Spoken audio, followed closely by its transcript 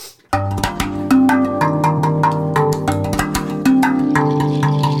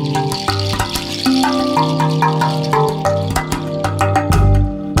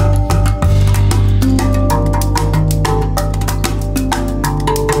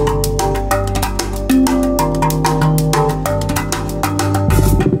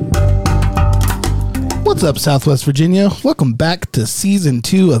What's up, Southwest Virginia? Welcome back to Season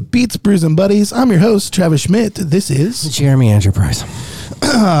 2 of Beats, Brews, and Buddies. I'm your host, Travis Schmidt. This is... Jeremy Andrew Price.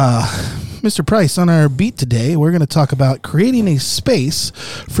 Mr. Price, on our beat today, we're going to talk about creating a space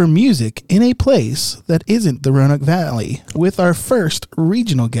for music in a place that isn't the Roanoke Valley with our first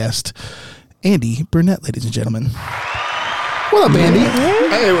regional guest, Andy Burnette, ladies and gentlemen. What up, Andy?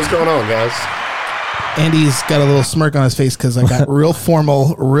 Hey, what's going on, guys? Andy's got a little smirk on his face because I got real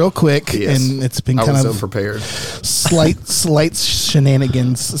formal real quick, yes. And it's been kind of unprepared. slight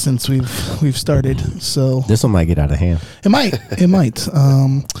shenanigans since we've started. So this one might get out of hand. It might.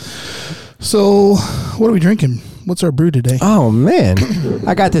 So what are we drinking? What's our brew today? Oh man,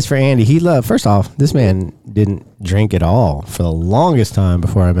 I got this for Andy. First off, this man didn't drink at all for the longest time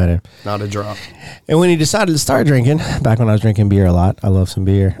before I met him. Not a drop. And when he decided to start drinking, back when I was drinking beer a lot, I love some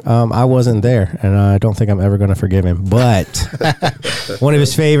beer. I wasn't there, and I don't think I'm ever going to forgive him. But one of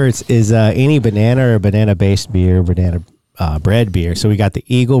his favorites is any banana or banana-based beer, banana bread beer. So we got the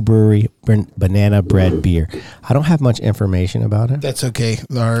Eagle Brewery banana bread beer. I don't have much information about it. That's okay.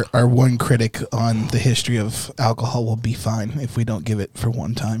 Our one critic on the history of alcohol will be fine if we don't give it for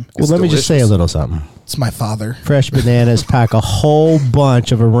one time. Well, let me just say a little something. It's my father. Fresh bananas pack a whole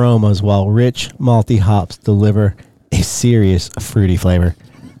bunch of aromas while rich malty hops deliver a serious fruity flavor,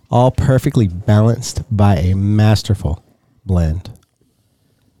 all perfectly balanced by a masterful blend.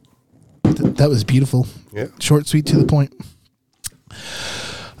 That was beautiful. Yeah. Short, sweet, to the point.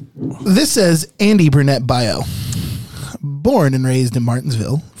 This says Andy Burnette bio. Born and raised in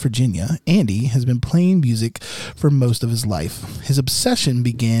Martinsville, Virginia, Andy has been playing music for most of his life. His obsession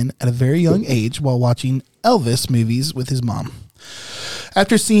began at a very young age while watching Elvis movies with his mom.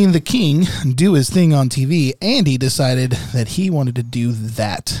 After seeing the King do his thing on TV, Andy decided that he wanted to do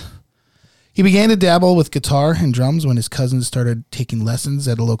that. He began to dabble with guitar and drums when his cousins started taking lessons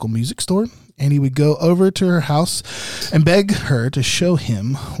at a local music store, and he would go over to her house and beg her to show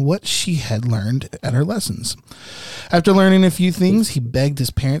him what she had learned at her lessons. After learning a few things, he begged his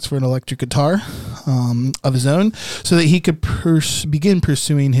parents for an electric guitar of his own so that he could begin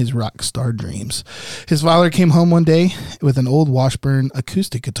pursuing his rock star dreams. His father came home one day with an old Washburn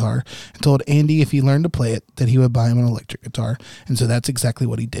acoustic guitar and told Andy if he learned to play it, that he would buy him an electric guitar, and so that's exactly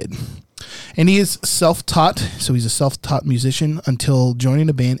what he did. And he is self-taught, so he's a self-taught musician until joining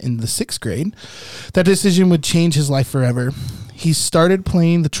a band in the 6th grade. That decision would change his life forever. He started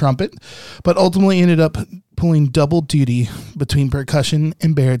playing the trumpet, but ultimately ended up pulling double duty between percussion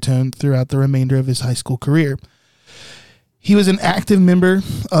and baritone throughout the remainder of his high school career. He was an active member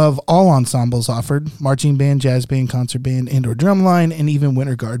of all ensembles offered: marching band, jazz band, concert band, and/or drumline, and even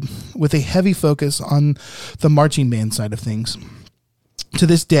winter guard, with a heavy focus on the marching band side of things. To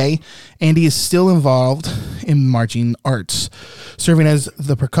this day, Andy is still involved in marching arts, serving as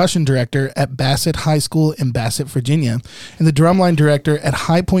the percussion director at Bassett High School in Bassett, Virginia, and the drumline director at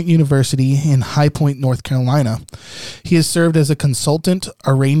High Point University in High Point, North Carolina. He has served as a consultant,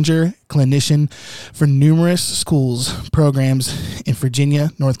 arranger, clinician for numerous schools, programs in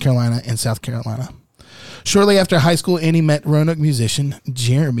Virginia, North Carolina, and South Carolina. Shortly after high school, Andy met Roanoke musician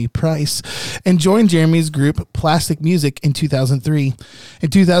Jeremy Price and joined Jeremy's group Plastic Music in 2003. In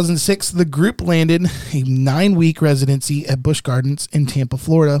 2006, the group landed a 9-week residency at Busch Gardens in Tampa,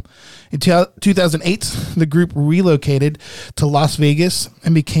 Florida. In 2008, the group relocated to Las Vegas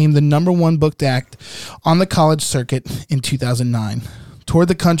and became the #1 booked act on the college circuit in 2009. Toured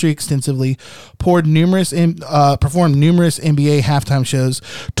the country extensively, performed numerous NBA halftime shows,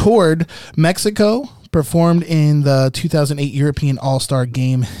 toured Mexico, performed in the 2008 European All-Star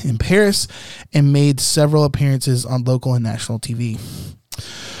Game in Paris, and made several appearances on local and national TV.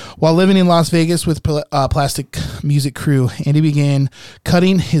 While living in Las Vegas with Plastic Music crew, Andy began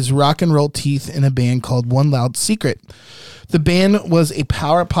cutting his rock and roll teeth in a band called One Loud Secret. The band was a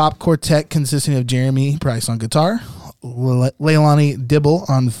power pop quartet consisting of Jeremy Price on guitar, Leilani Dibble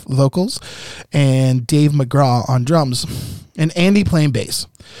on vocals, and Dave Mcgraw on drums, and Andy playing bass.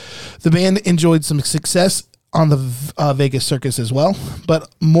 The band enjoyed some success on the Vegas circus as well, but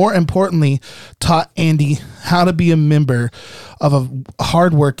more importantly, taught Andy how to be a member of a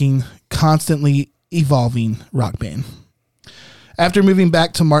hardworking, constantly evolving rock band. After moving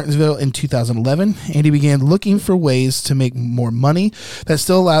back to Martinsville in 2011, Andy began looking for ways to make more money that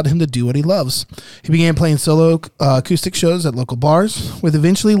still allowed him to do what he loves. He began playing solo acoustic shows at local bars, which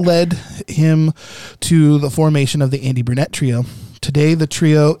eventually led him to the formation of the Andy Burnette Trio. Today, the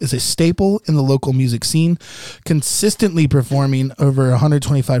trio is a staple in the local music scene, consistently performing over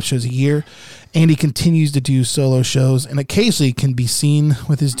 125 shows a year. Andy continues to do solo shows and occasionally can be seen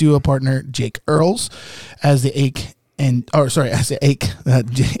with his duo partner, Jake Earles, as the I said Ake,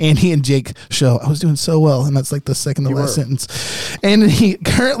 Andy and Jake show. I was doing so well, and that's like the second to last sentence. And he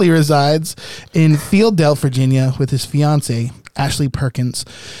currently resides in Fieldale, Virginia, with his fiancé, Ashley Perkins,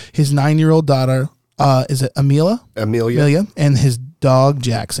 his 9-year-old daughter, is it Amelia? Amelia. And his dog,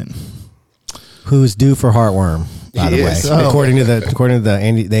 Jackson. Who's due for heartworm, by the way, Oh. according to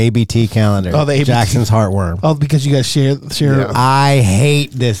the ABT calendar. Oh, the ABT. Jackson's heartworm. Oh, because you guys share. Yeah. I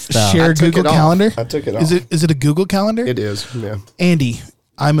hate this stuff. Share Google Calendar. I took it off. Is it a Google Calendar? It is. Yeah. Andy,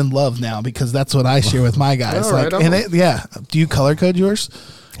 I'm in love now because that's what I share with my guys. All right, do you color code yours?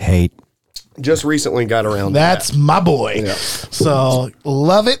 Hate. Just recently got around. That's my boy. Yeah. So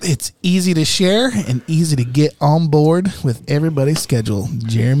love it. It's easy to share and easy to get on board with everybody's schedule.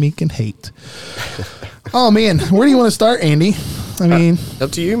 Jeremy can hate. Oh man, where do you want to start, Andy? I mean,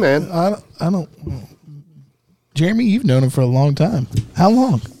 up to you, man. I don't. Jeremy, you've known him for a long time. How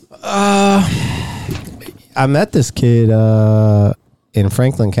long? I met this kid in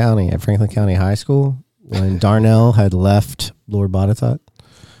Franklin County at Franklin County High School when Darnell had left Lord Botetourt.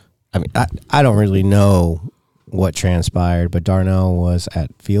 I mean, I don't really know what transpired, but Darnell was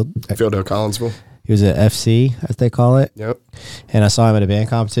at Fieldale, Collinsville. He was at FC, as they call it. Yep. And I saw him at a band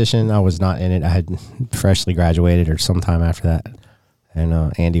competition. I was not in it. I had freshly graduated or sometime after that. And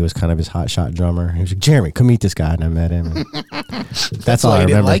Andy was kind of his hotshot drummer. He was like, Jeremy, come meet this guy. And I met him. That's all I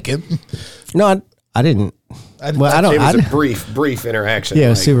remember. Didn't like him. No, I didn't. It was a brief interaction. Yeah, it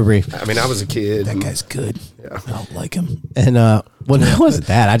was super brief. I mean, I was a kid. That guy's good. Yeah. I don't like him. And well, it wasn't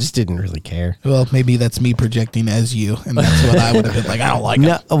that. I just didn't really care. Well, maybe that's me projecting as you, and that's what I would have been like. I don't like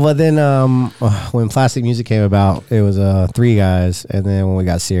him. No, well then, when Plastic Music came about, it was 3 guys, and then when we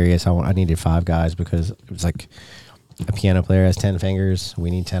got serious, I needed 5 guys because it was like a piano player has 10 fingers. We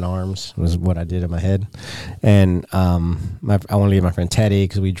need 10 arms. Was what I did in my head, and I want to get my friend Teddy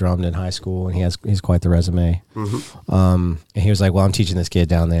because we drummed in high school, and he's quite the resume. Mm-hmm. And he was like, "Well, I'm teaching this kid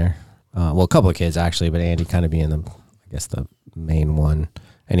down there." Well, a couple of kids actually, but Andy kind of being the main one.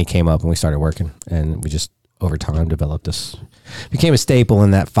 And he came up and we started working, and we just over time developed this, became a staple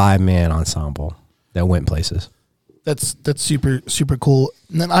in that 5-man ensemble that went places. That's super super cool.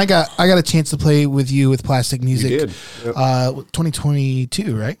 And then I got a chance to play with you with Plastic Music. You did. Yep.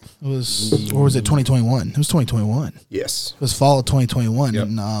 2022, right? It was, or was it 2021? It was 2021. Yes. It was fall of 2021. Yep.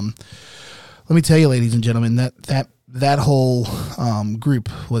 And let me tell you, ladies and gentlemen, that whole group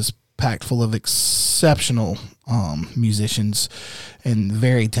was packed full of exceptional musicians and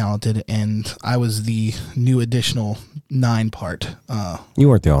very talented, and I was the new additional 9 part. You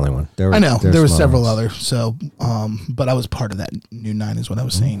weren't the only one. I know there were several others. So, but I was part of that new 9, is what I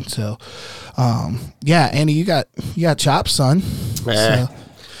was saying. So, yeah, Andy, you got chops, son. So,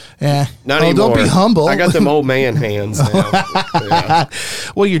 yeah. Not anymore. Don't be humble. I got them old man hands now. Yeah.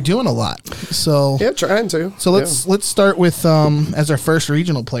 Well, you're doing a lot. So Yeah, trying to. So let's start with as our first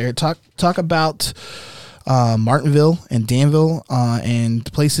regional player. Talk about Martinsville and Danville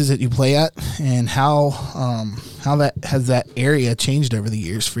and places that you play at, and how that has that area changed over the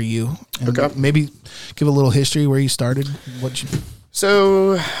years for you. And Okay. maybe give a little history where you started.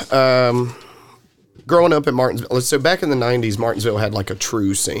 So, growing up in Martinsville, so back in the 90s, Martinsville had like a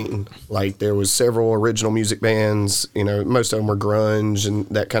true scene. Like there was several original music bands, most of them were grunge and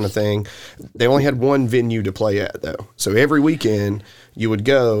that kind of thing. They only had one venue to play at though. So every weekend you would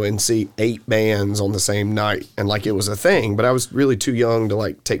go and see 8 bands on the same night. And like it was a thing, but I was really too young to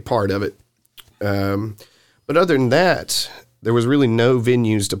like take part of it. But other than that, there was really no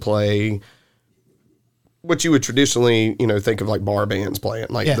venues to play what you would traditionally, think of like bar bands playing.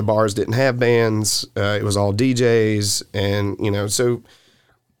 Like the bars didn't have bands. It was all DJs. And, so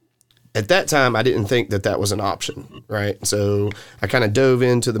at that time, I didn't think that was an option, right? So I kind of dove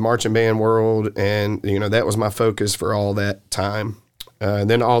into the marching band world, and, that was my focus for all that time. And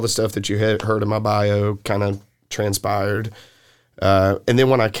then all the stuff that you had heard in my bio kind of transpired. And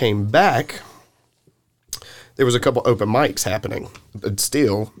then when I came back, there was a couple open mics happening, but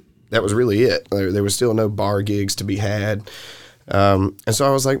still, that was really it. There was still no bar gigs to be had. And so I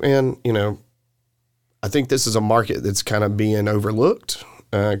was like, man, I think this is a market that's kind of being overlooked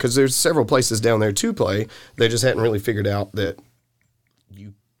because there's several places down there to play. They just hadn't really figured out that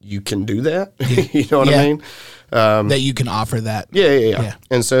you can do that. You know what I mean? That you can offer that. Yeah.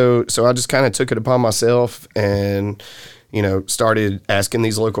 And so I just kind of took it upon myself and, started asking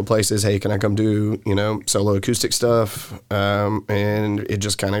these local places, hey, can I come do, solo acoustic stuff? And it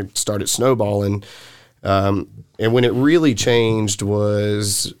just kind of started snowballing. And when it really changed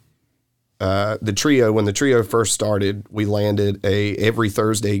was the trio. When the trio first started, we landed a every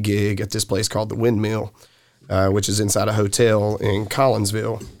Thursday gig at this place called the Windmill, which is inside a hotel in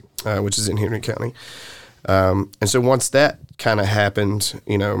Collinsville, which is in Henry County. And so once that kind of happened,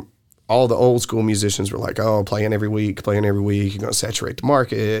 you know, all the old school musicians were like, oh, playing every week, you're going to saturate the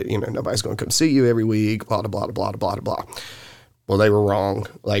market. You know, nobody's going to come see you every week, blah, blah, blah, blah, blah, blah. Well, they were wrong.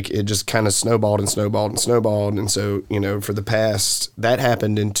 Like, it just kind of snowballed and snowballed and snowballed. And so, you know, for the past, that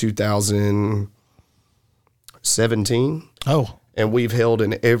happened in 2017. Oh. And we've held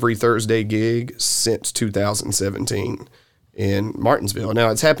an every Thursday gig since 2017 in Martinsville.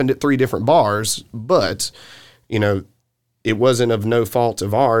 Now, it's happened at 3 different bars, but, you know, it wasn't of no fault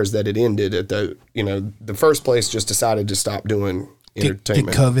of ours that it ended at the, you know, the first place just decided to stop doing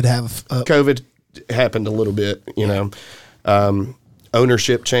entertainment. Did COVID have... COVID happened a little bit, you know.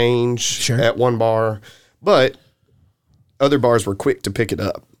 Ownership change at one bar, but other bars were quick to pick it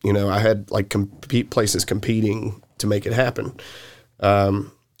up. You know, I had like places competing to make it happen.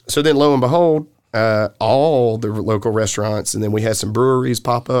 So then lo and behold, all the local restaurants, and then we had some breweries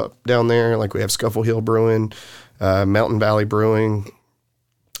pop up down there. Like we have Scuffle Hill Brewing, Mountain Valley Brewing.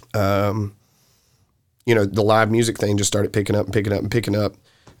 You know, the live music thing just started picking up.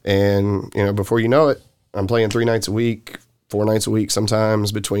 And, you know, before you know it, I'm playing 3 nights a week, 4 nights a week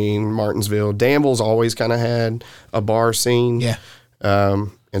sometimes between Martinsville. Danville's always kind of had a bar scene. Yeah.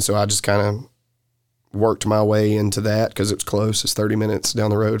 And so I just kind of worked my way into that because it's close. It's 30 minutes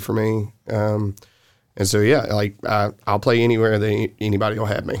down the road for me. And so, yeah, like I'll play anywhere that anybody will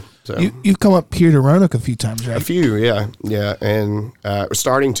have me. So You've come up here to Roanoke a few times, right? A few, yeah. Yeah. And we're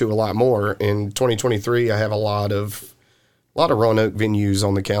starting to a lot more. In 2023, I have a lot of Roanoke venues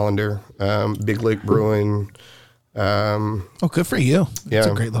on the calendar. Big Lick Brewing. Oh, good for you. Yeah. It's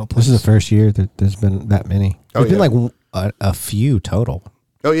a great little place. This is the first year that there's been that many. Oh, There's been like a few total.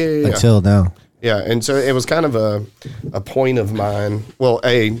 Oh, yeah. Until now. Yeah, and so it was kind of a point of mine. Well,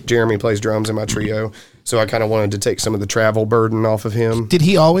 Jeremy plays drums in my trio, so I kind of wanted to take some of the travel burden off of him. Did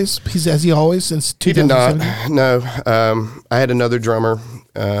he always? Has he always since 2017? He did not. No. I had another drummer,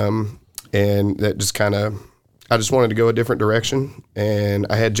 and that just kind of, I just wanted to go a different direction. And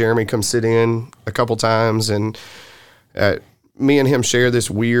I had Jeremy come sit in a couple times, and me and him share this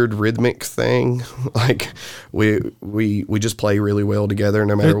weird rhythmic thing. Like we just play really well together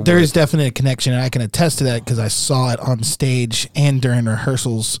no matter what. There is definitely a connection, and I can attest to that because I saw it on stage and during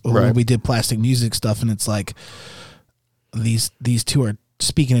rehearsals when we did plastic music stuff, and it's like these two are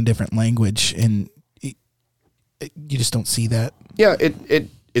speaking a different language, and you just don't see that. Yeah,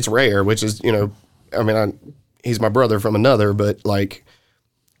 it's rare, which is, you know, I mean, he's my brother from another, but like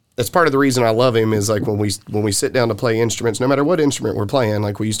that's part of the reason I love him is like when we sit down to play instruments, no matter what instrument we're playing,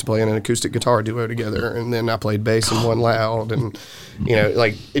 like we used to play in an acoustic guitar duo together, and then I played bass and one loud, and you know,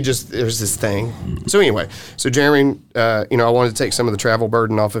 like there's this thing. So anyway, Jeremy, you know, I wanted to take some of the travel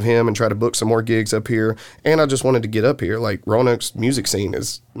burden off of him and try to book some more gigs up here, and I just wanted to get up here. Like Roanoke's music scene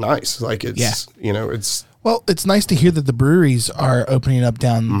is nice, like it's you know, it's well, it's nice to hear that the breweries are opening up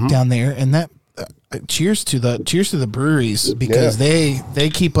down there, and that. Cheers to the breweries because they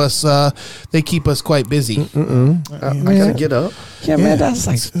keep us quite busy. I gotta get up. Yeah, man, that's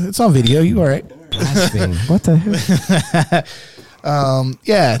like it's on video. You all right? What the hell?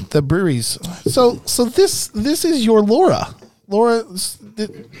 Yeah, the breweries. So this is your Laura.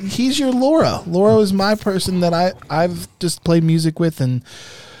 He's your Laura. Laura is my person that I've just played music with, and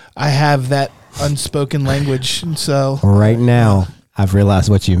I have that unspoken language. And so right now. I've realized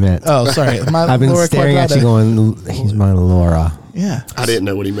what you meant. Oh, sorry. I've been Laura staring Quadrado. at you going, he's my Laura. Yeah. I didn't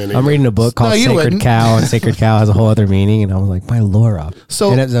know what he meant. I'm reading a book called Sacred Cow, and Sacred Cow has a whole other meaning, and I was like, my Laura.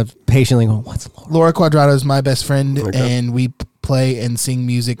 So, and it's patiently going, what's Laura? Laura Quadrado is my best friend, and we play and sing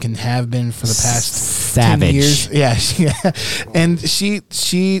music and have been for the past 10 years. Yeah. And she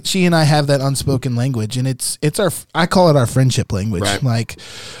and I have that unspoken language, and it's I call it our friendship language. Right. Like,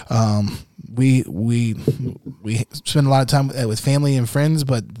 we spend a lot of time with family and friends,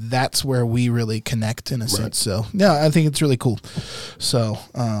 but that's where we really connect in a sense. So yeah, I think it's really cool. So,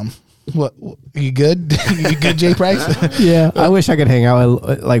 what are you good? You good, Jay Price? Yeah, I wish I could hang out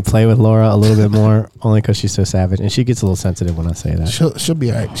with, like, play with Laura a little bit more, only because she's so savage, and she gets a little sensitive when I say that. She'll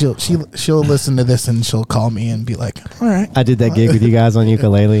be all right. She'll listen to this and she'll call me and be like, all right. I did that gig with you guys on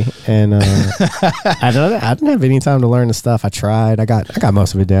ukulele, and I didn't have any time to learn the stuff. I tried. I got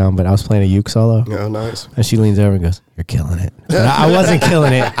most of it down, but I was playing a uke solo. Oh, nice. And she leans over and goes, "You're killing it." I wasn't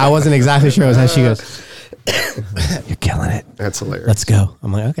killing it. I wasn't exactly sure. It was how she goes, "You're killing it." That's hilarious. Let's go.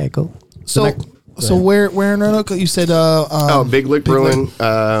 I'm like, okay, cool. So where in Roanoke? You said Big Lick Brewing.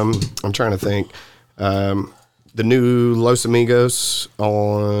 I'm trying to think. The new Los Amigos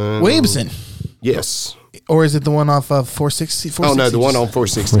on Williamson. Yes. Or is it the one off of 460? Oh no, the one on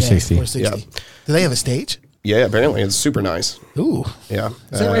 460. 460. 460. Yeah. Do they have a stage? Yeah, apparently it's super nice. Ooh. Yeah.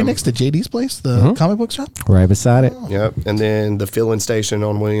 Is that right next to JD's place, the comic book shop? Right beside it. Yep. And then the filling station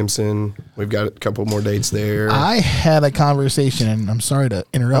on Williamson. We've got a couple more dates there. I had a conversation, and I'm sorry to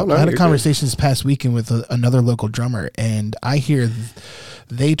interrupt. Oh, no, I had a you're conversation this past weekend with another local drummer, and I hear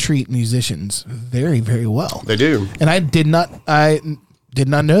they treat musicians very, very well. They do. And I did not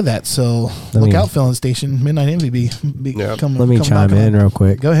know that. So look out, filling station, Midnight Envy. Let me chime in real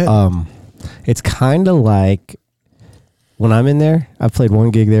quick. Go ahead. It's kind of like when I'm in there. I played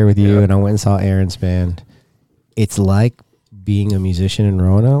one gig there with you, and I went and saw Aaron's band. It's like being a musician in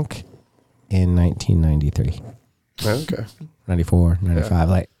Roanoke in 1993. Okay. 94, 95. Yeah.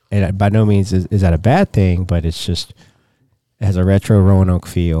 Like, and by no means is that a bad thing, but it's just it has a retro Roanoke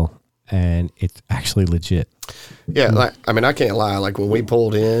feel, and it's actually legit. Yeah, like I mean, I can't lie. Like when we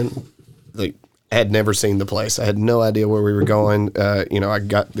pulled in, like I had never seen the place. I had no idea where we were going. I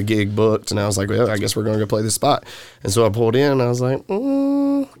got the gig booked, and I was like, well, I guess we're going to go play this spot. And so I pulled in, and I was like,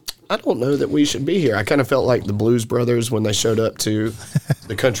 I don't know that we should be here. I kind of felt like the Blues Brothers when they showed up to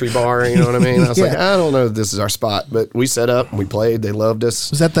the country bar. You know what I mean? I was like, I don't know if this is our spot. But we set up, and we played. They loved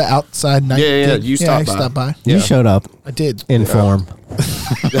us. Was that the outside night? Yeah. You stopped by. Stopped by. You showed up. I did. In form.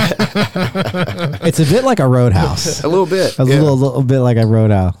 It's a bit like a roadhouse. A little bit. A little bit like a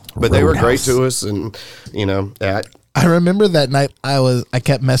roadhouse. But they were great to us, and I remember that night I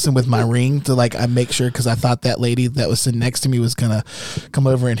kept messing with my ring to I make sure, because I thought that lady that was sitting next to me was gonna come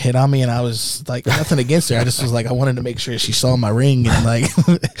over and hit on me, and I was like, nothing against her. I just was like, I wanted to make sure she saw my ring, and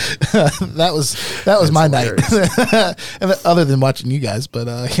that was my hilarious night. And other than watching you guys, but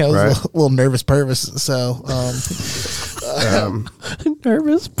I was a little nervous pervers. So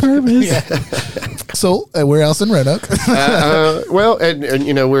nervous pervers. Yeah. So where else in Roanoke? Well,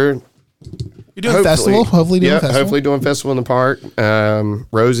 and we're. You're doing festival? Hopefully doing festival? Hopefully doing festival in the park.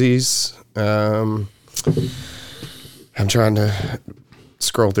 Rosie's. I'm trying to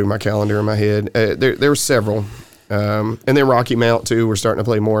scroll through my calendar in my head. There were several. And then Rocky Mount, too. We're starting to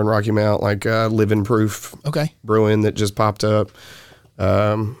play more in Rocky Mount, like Living Proof Brewing that just popped up.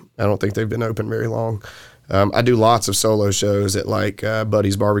 I don't think they've been open very long. I do lots of solo shows at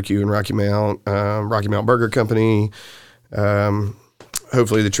Buddy's Barbecue in Rocky Mount Burger Company.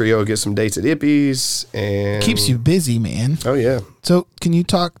 Hopefully the trio gets some dates at Ippy's, and keeps you busy, man. Oh yeah. So can you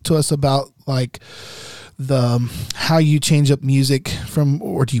talk to us about how you change up music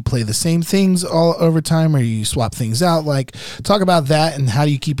or do you play the same things all over time, or you swap things out? Talk about that, and how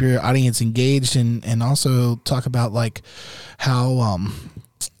do you keep your audience engaged, and also talk about how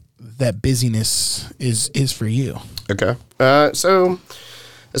that busyness is for you. Okay. So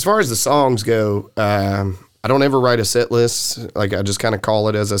as far as the songs go, I don't ever write a set list. I just kind of call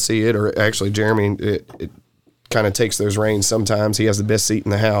it as I see it. Or actually, Jeremy, it kind of takes those reins sometimes. He has the best seat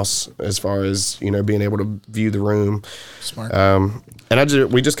in the house as far as being able to view the room. Smart. And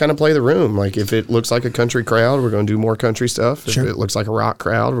we just kind of play the room. If it looks like a country crowd, we're going to do more country stuff. Sure. If it looks like a rock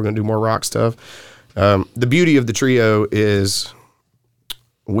crowd, we're going to do more rock stuff. The beauty of the trio is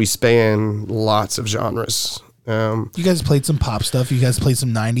we span lots of genres. You guys played some pop stuff. You guys played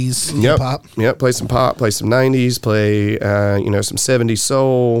some 90s pop. Yep, play some pop, play some 90s, play some 70s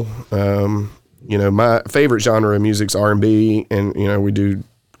soul. My favorite genre of music's R&B, and we do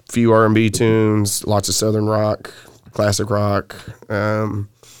a few R&B tunes, lots of southern rock, classic rock. I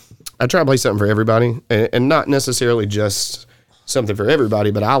try to play something for everybody, and not necessarily just something for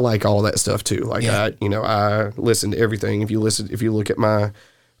everybody, but I like all that stuff too. I listen to everything. If you look at my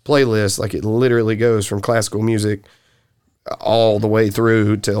playlist, it literally goes from classical music all the way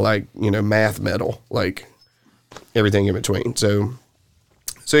through to math metal, everything in between. So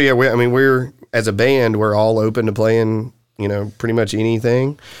yeah, we're as a band, we're all open to playing, pretty much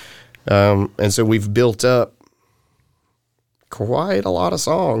anything. And so we've built up quite a lot of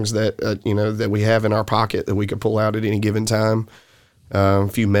songs that, that we have in our pocket that we could pull out at any given time. A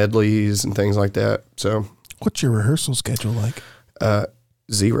few medleys and things like that. So what's your rehearsal schedule like?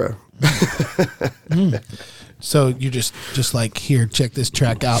 0. So you're just here, check this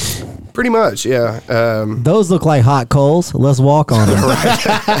track out. Pretty much, yeah. Those look like hot coals. Let's walk on them.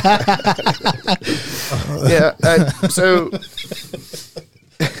 Yeah. So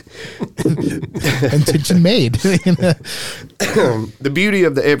intention made. The beauty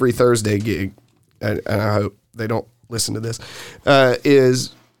of the every Thursday gig, and I hope they don't listen to this,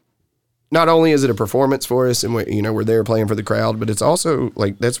 is not only is it a performance for us, and we're there playing for the crowd, but it's also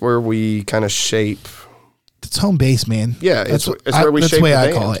that's where we kind of shape. It's home base, man. Yeah, it's where we shape. That's the way the I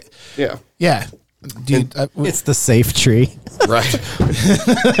band. call it. Yeah, yeah. Dude, It's the safe tree. Right.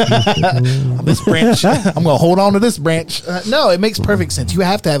 this branch, I'm going to hold on to this branch. No, it makes perfect sense. You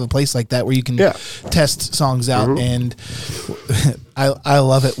have to have a place like that where you can test songs out, and I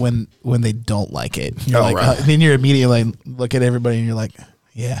love it when they don't like it. You're then you're immediately like, look at everybody and you're like,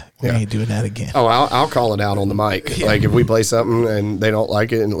 yeah, we ain't doing that again. Oh, I'll call it out on the mic. Yeah. Like if we play something and they don't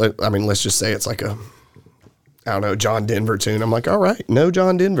like it, and let's just say it's like a, I don't know, John Denver tune. I'm like, all right, no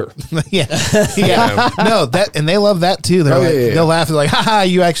John Denver. Yeah. No, that, and they love that too. They're they'll laugh. They're like, haha,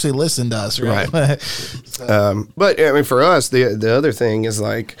 you actually listened to us, right? But I mean, for us, the other thing is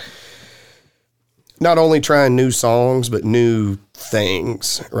like, not only trying new songs, but new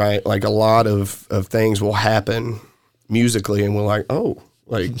things, right? Like a lot of things will happen musically, and we're like, oh,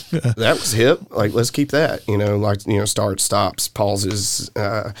 like that was hip. Like, let's keep that, starts, stops, pauses,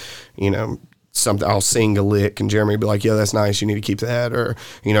 something. I'll sing a lick and Jeremy will be like, yeah, that's nice. You need to keep that. Or,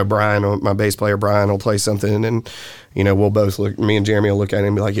 Brian, my bass player, Brian will play something, and, we'll both look, me and Jeremy will look at it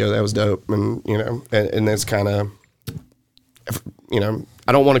and be like, yeah, that was dope. And, and that's kind of,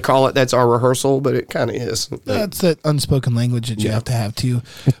 I don't want to call it, that's our rehearsal, but it kind of is. That's that unspoken language that you have to have too.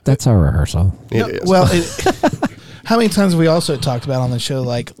 That's our rehearsal. It is. Well, how many times have we also talked about on the show,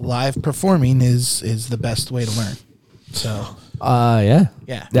 like live performing is the best way to learn. So, yeah.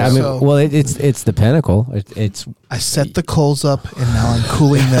 I mean, well, it's the pinnacle. It's I set the coals up and now I'm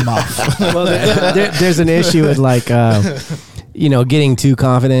cooling them off. Well, there's an issue with like, getting too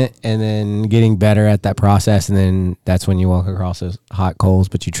confident and then getting better at that process, and then that's when you walk across those hot coals,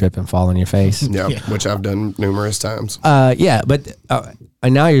 but you trip and fall on your face. Yeah, which I've done numerous times.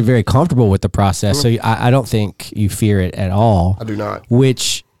 But now you're very comfortable with the process, so I don't think you fear it at all. I do not.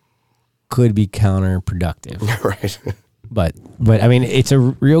 Which could be counterproductive. Right. But I mean, it's a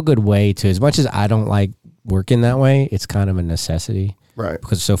real good way to, as much as I don't like working that way, it's kind of a necessity. Right.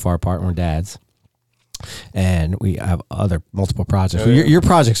 Because it's so far apart and we're dads. And we have multiple projects. Your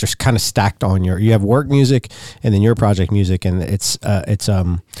projects are kind of stacked on you have work music and then your project music, and it's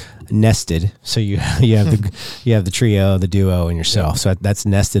nested. So you have the trio, the duo, and yourself. So that's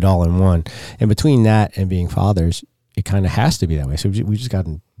nested all in one. And between that and being fathers, it kind of has to be that way. So we've just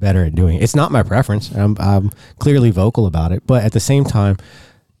gotten better at doing it. It's not my preference. I'm clearly vocal about it, but at the same time,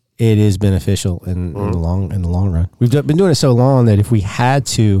 it is beneficial in the long run. We've been doing it so long that if we had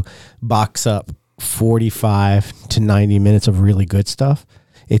to box up 45 to 90 minutes of really good stuff,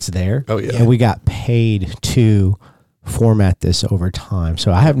 it's there. Oh yeah. And we got paid to format this over time.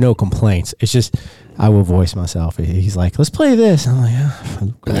 So I have no complaints. It's just, I will voice myself. He's like, let's play this. I'm like,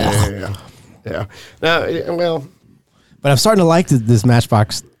 yeah. No, well, but I'm starting to like this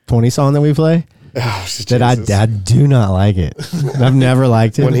Matchbox 20 song that we play. Oh, that I do not like it. I've never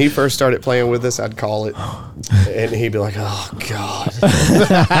liked it. When he first started playing with us, I'd call it, and he'd be like, "Oh God!"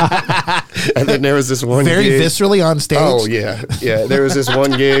 And then there was this one very gig. viscerally on stage. Oh yeah. There was this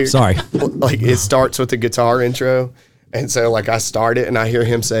one gig. Sorry, like it starts with the guitar intro, and so like I start it, and I hear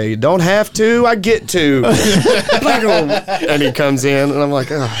him say, "Don't have to, I get to," and he comes in, and I'm like,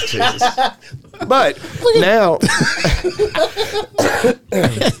 "Oh Jesus!" But now.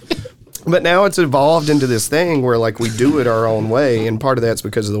 But now it's evolved into this thing where like we do it our own way, and part of that's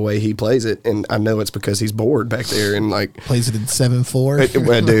because of the way he plays it, and I know it's because he's bored back there and like plays it in 7/4.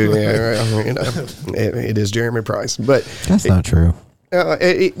 Well, dude, it is Jeremy Price, but that's not true.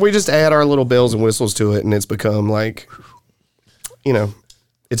 We just add our little bells and whistles to it, and it's become like,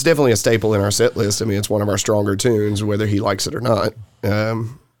 it's definitely a staple in our set list. I mean, it's one of our stronger tunes, whether he likes it or not.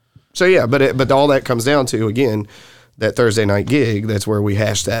 So yeah, but all that comes down to, again, that Thursday night gig. That's where we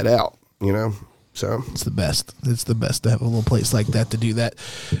hash that out. So it's the best. It's the best to have a little place like that to do that,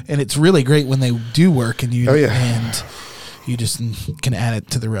 and it's really great when they do work and and you just can add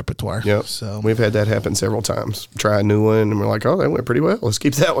it to the repertoire. Yep. So we've had that happen several times. Try a new one, and we're like, oh, that went pretty well. Let's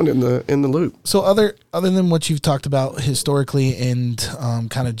keep that one in the loop. So other than what you've talked about historically and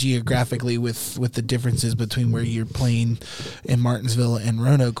kind of geographically with the differences between where you're playing in Martinsville and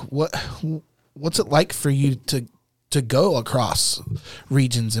Roanoke, what's it like for you to go across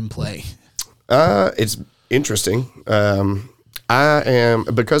regions and play? It's interesting. I am,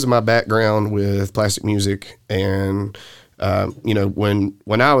 because of my background with plastic music, and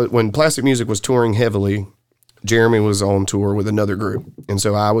when plastic music was touring heavily, Jeremy was on tour with another group, and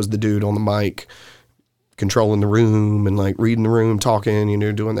so I was the dude on the mic, controlling the room and like reading the room, talking,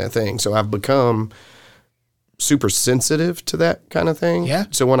 doing that thing. So I've become super sensitive to that kind of thing. Yeah.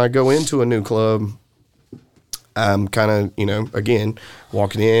 So when I go into a new club, I'm kind of, again,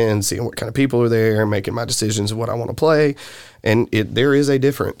 walking in, seeing what kind of people are there, making my decisions of what I want to play. And there is a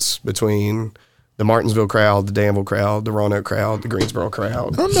difference between the Martinsville crowd, the Danville crowd, the Roanoke crowd, the Greensboro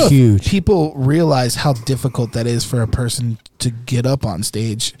crowd. I don't know Huge. if people realize how difficult that is for a person to get up on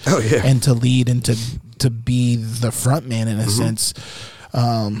stage and to lead and to be the front man in a sense.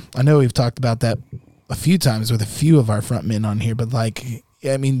 I know we've talked about that a few times with a few of our front men on here, but like,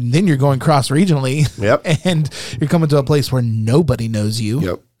 I mean, then you're going cross regionally and you're coming to a place where nobody knows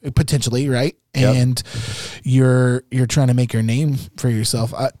you potentially. Right. And you're trying to make your name for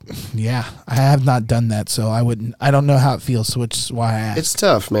yourself. I have not done that. So I don't know how it feels. So which is why I asked. It's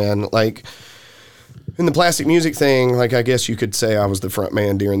tough, man. Like in the plastic music thing, like I guess you could say I was the front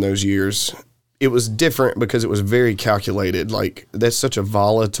man during those years. It was different because it was very calculated. Like that's such a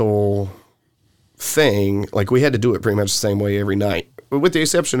volatile thing. Like we had to do it pretty much the same way every night, with the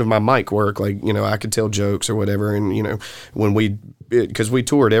exception of my mic work. Like, you know, I could tell jokes or whatever. And, you know, when because we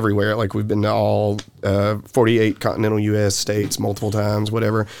toured everywhere, like we've been to all 48 continental U.S. states multiple times,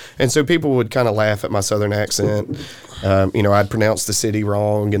 whatever. And so people would kind of laugh at my Southern accent. You know, I'd pronounce the city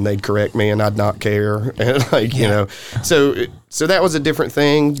wrong and they'd correct me and I'd not care. And like, you know, so that was a different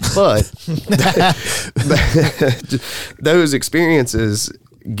thing. But those experiences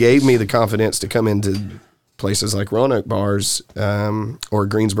gave me the confidence to come into places like Roanoke bars or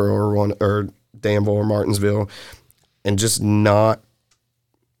Greensboro or Danville or Martinsville and just not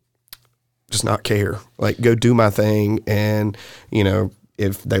care. Like go do my thing, and you know,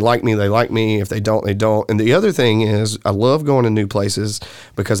 if they like me, they like me. If they don't, they don't. And the other thing is I love going to new places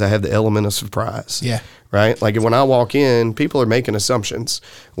because I have the element of surprise. Yeah. Right? Like when I walk in, people are making assumptions.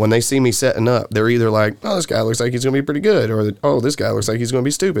 When they see me setting up, they're either like, oh, this guy looks like he's going to be pretty good, or oh, this guy looks like he's going to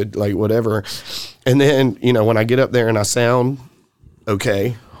be stupid, like whatever. And then, you know, when I get up there and I sound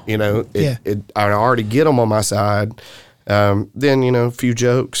okay, you know, I already get them on my side. Then, you know, a few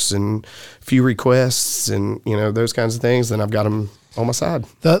jokes and a few requests and, you know, those kinds of things, then I've got them on my side.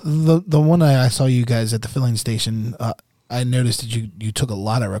 The one I saw you guys at the filling station, I noticed that you took a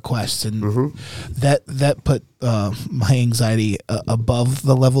lot of requests, and that put my anxiety above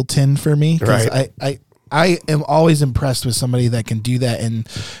the level 10 for me. Right. I am always impressed with somebody that can do that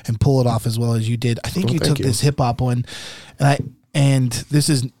and pull it off as well as you did. I think you took this hip hop one, and this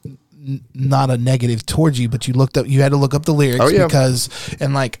is not a negative towards you, but you had to look up the lyrics because,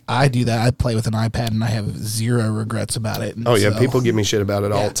 and like I do that, I play with an iPad and I have zero regrets about it. And people give me shit about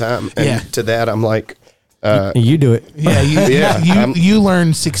it all the time. And to that, I'm like, you do it. You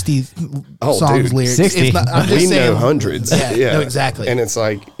learn 60 songs lyrics. 60. We know hundreds. No, exactly. And it's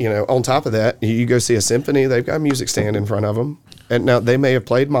like, you know, on top of that, you go see a symphony, they've got a music stand in front of them. And now they may have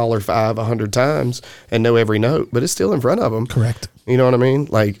played Mahler 5 100 times and know every note, but it's still in front of them. Correct. You know what I mean?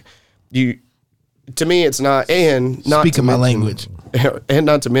 Like to me, it's not, and not speaking my mention, language, and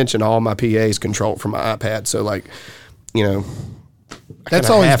not to mention all my PAs controlled from my iPad. So like, you know, that's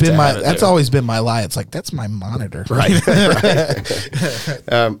always been my lie. It's like, that's my monitor. Right.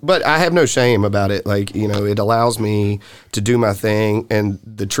 But I have no shame about it. Like, you know, it allows me to do my thing, and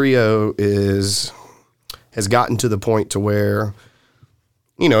the trio has gotten to the point to where,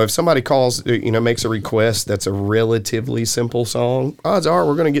 you know, if somebody calls, you know, makes a request that's a relatively simple song, odds are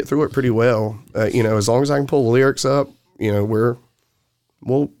we're going to get through it pretty well. You know, as long as I can pull the lyrics up, you know,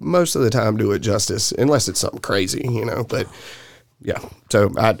 we'll most of the time do it justice, unless it's something crazy, you know. But yeah,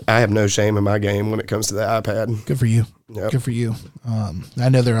 so I have no shame in my game when it comes to the iPad. Good for you. Yep. Good for you. I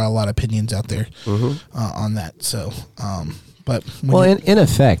know there are a lot of opinions out there on that. So, but in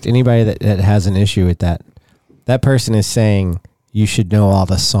effect, anybody that has an issue with that person is saying you should know all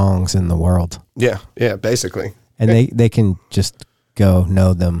the songs in the world. Yeah, basically. And they can just go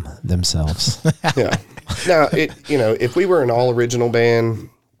know them themselves. Yeah. Now, you know, if we were an all original band,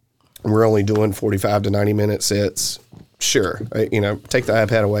 and we're only doing 45 to 90 minute sets, sure. You know, take the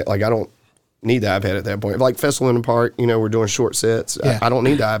iPad away. Like, I don't need the iPad at that point. Like Festival in the Park, you know, we're doing short sets. Yeah. I don't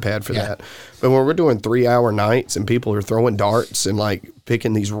need the iPad for that. But when we're doing 3 hour nights and people are throwing darts and like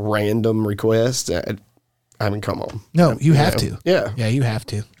picking these random requests, I mean, come on. No, you have to. Yeah. Yeah, you have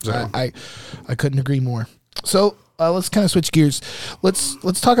to. So. I couldn't agree more. So let's kind of switch gears.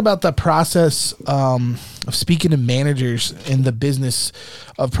 Let's talk about the process of speaking to managers in the business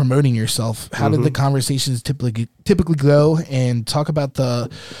of promoting yourself. How did the conversations typically go, and talk about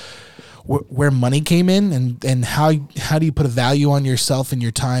where money came in, and how do you put a value on yourself and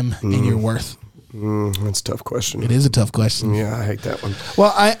your time and your worth? That's a tough question. It is a tough question. Yeah, I hate that one.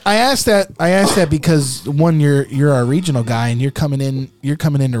 Well, I asked that because one, you're a regional guy, and you're coming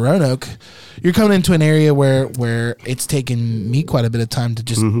into Roanoke. You're coming into an area where it's taken me quite a bit of time to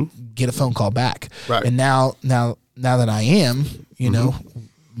just get a phone call back. Right. And now that I am, you know,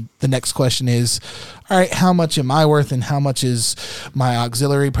 the next question is, all right, how much am I worth, and how much is my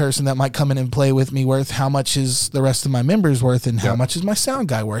auxiliary person that might come in and play with me worth? How much is the rest of my members worth, and how much is my sound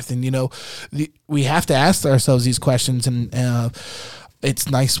guy worth? And we have to ask ourselves these questions, and it's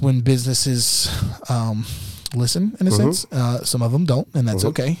nice when businesses listen in a sense. Some of them don't, and that's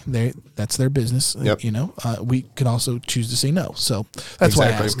okay. That's their business. We can also choose to say no. So that's why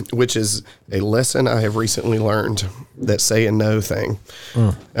I ask. Which is a lesson I have recently learned, that say a no thing.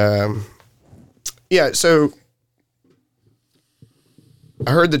 So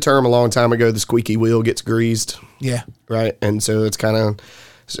I heard the term a long time ago, the squeaky wheel gets greased. Yeah. Right. And so it's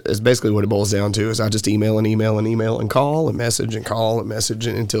basically what it boils down to is I just email and call and message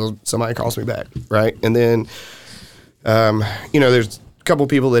until somebody calls me back. Right. And then, there's a couple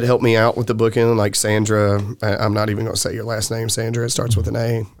people that help me out with the booking, like Sandra. I'm not even going to say your last name, Sandra. It starts with an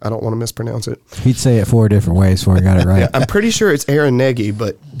A. I don't want to mispronounce it. He'd say it 4 different ways before I got it right. I'm pretty sure it's Aaron Nagy,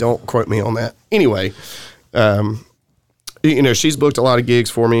 but don't quote me on that. Anyway, she's booked a lot of gigs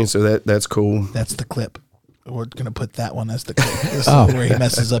for me, so that's cool. That's the clip. We're going to put that one as the clip. This is where he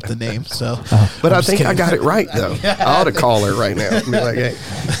messes up the name. So, but I think kidding. I got it right, though. I ought to call her right now and be like, hey.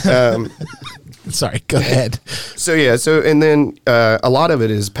 Sorry, go ahead. And then a lot of it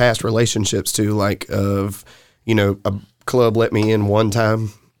is past relationships, too, like a club let me in one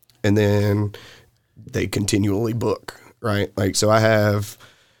time, and then they continually book, right? Like, so I have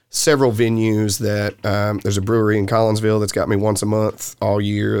several venues that there's a brewery in Collinsville that's got me once a month all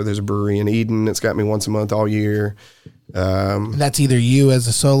year. There's a brewery in Eden that's got me once a month all year. That's either you as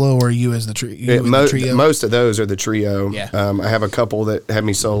a solo or you as the trio. Most of those are the trio. Yeah. I have a couple that have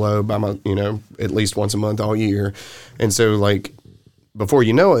me solo by my, at least once a month all year. And so like before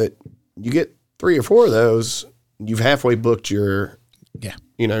you know it, you get 3 or 4 of those, you've halfway booked your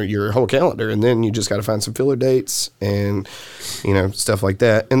your whole calendar, and then you just got to find some filler dates and stuff like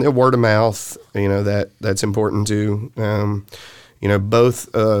that. And then word of mouth, that's important too.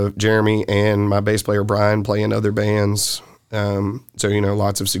 Both Jeremy and my bass player Brian play in other bands, so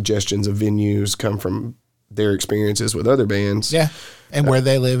lots of suggestions of venues come from their experiences with other bands. Yeah, and where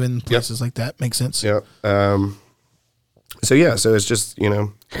they live in places like that makes sense. Yep. So it's just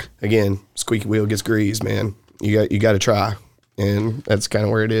again, squeaky wheel gets greased, man. You got to try. And that's kind of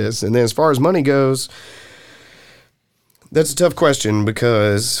where it is. And then as far as money goes, that's a tough question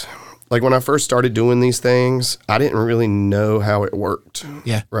because, like, when I first started doing these things, I didn't really know how it worked.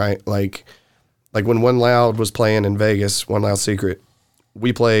 Yeah. Right? Like when One Loud was playing in Vegas, One Loud Secret,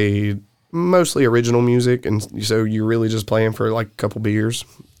 we played mostly original music. And so you're really just playing for, like, a couple beers.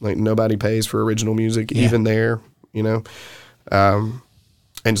 Like, nobody pays for original music, even there, And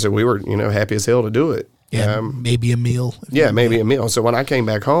so we were, happy as hell to do it. Yeah, maybe a meal. A meal. So when I came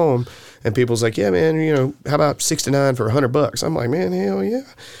back home and people's like, yeah, man, how about 69 for $100? I'm like, man, hell yeah.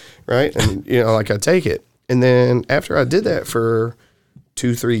 Right. And, I take it. And then after I did that for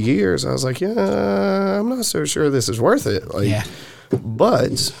 2-3 years, I was like, yeah, I'm not so sure this is worth it. Like,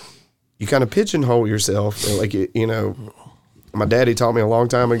 but you kind of pigeonhole yourself. Like, my daddy taught me a long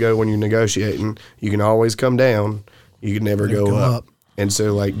time ago, when you're negotiating, you can always come down. You can never go up. And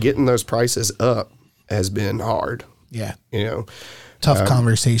so like getting those prices up has been hard. Yeah. Tough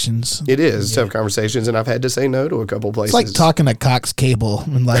conversations. It is tough conversations, and I've had to say no to a couple places. It's like talking to Cox Cable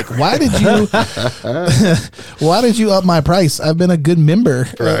and like, why did you up my price? I've been a good member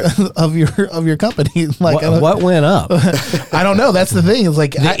of your company. Like, what went up? I don't know. That's the thing. It's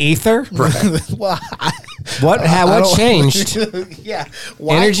like the ether. Right. Well, what changed? Yeah.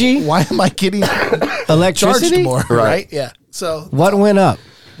 Energy. Why am I getting electricity charged more? Right. Yeah. So what went up?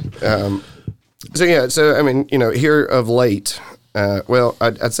 So I mean, here of late,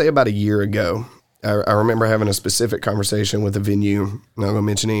 I'd say about a year ago, I remember having a specific conversation with a venue. I'm not going to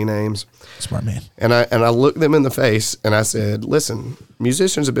mention any names. Smart man. And I looked them in the face and I said, listen,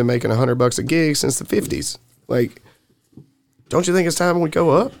 musicians have been making $100 a gig since the 50s. Like, don't you think it's time we go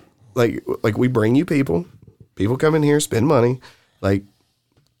up? Like we bring you people come in here, spend money. Like,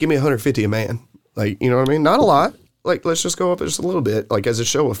 give me $150 a man. Like, you know what I mean? Not a lot. Like, let's just go up just a little bit, like as a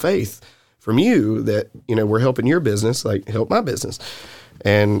show of faith from you that, we're helping your business, like help my business.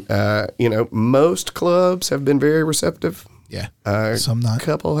 And, most clubs have been very receptive. Yeah. Some not. A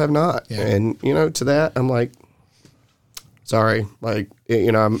couple have not. Yeah. And, to that, I'm like, sorry. Like,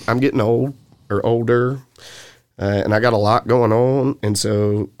 I'm getting old or older, and I got a lot going on. And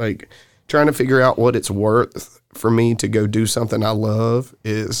so, like, trying to figure out what it's worth for me to go do something I love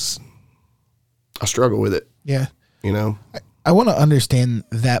I struggle with it. Yeah. I want to understand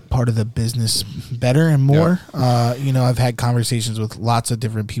that part of the business better and more. I've had conversations with lots of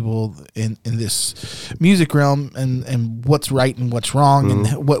different people in this music realm and what's right and what's wrong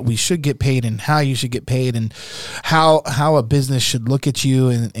and what we should get paid and how you should get paid and how a business should look at you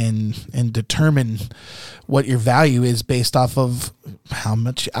and determine what your value is based off of how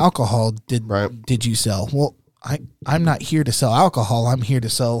much alcohol did you sell. Well, I'm not here to sell alcohol. I'm here to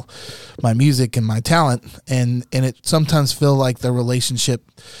sell my music and my talent. And it sometimes feel like the relationship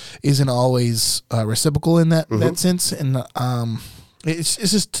isn't always reciprocal in that sense. And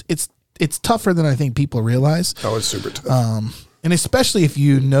it's tougher than I think people realize. Oh, it's super tough. And especially if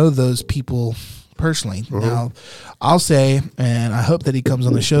you know those people personally. Now, I'll say, and I hope that he comes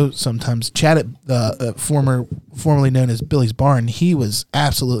on the show sometimes, Chad, formerly known as Billy's Barn, he was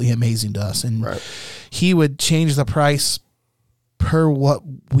absolutely amazing to us. And he would change the price per what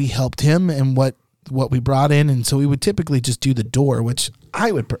we helped him and what we brought in. And so we would typically just do the door, which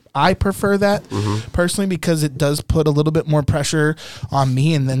I prefer that personally, because it does put a little bit more pressure on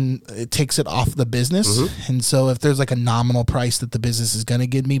me and then it takes it off the business. And so if there's like a nominal price that the business is going to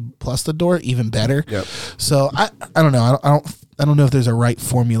give me plus the door, even better. So I don't know. I don't know if there's a right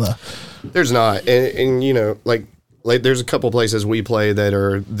formula. There's not. And like there's a couple places we play that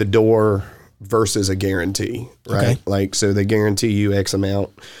are the door versus a guarantee, right? Okay. Like, so they guarantee you X amount.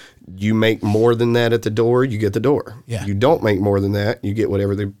 You make more than that at the door, you get the door. Yeah. You don't make more than that, you get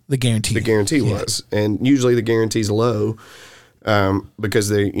whatever the guarantee was. And usually the guarantee's low because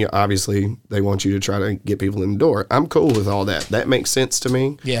they obviously they want you to try to get people in the door. I'm cool with all that. That makes sense to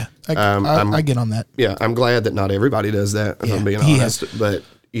me. Yeah. I get on that. Yeah. I'm glad that not everybody does that, if I'm being honest. But,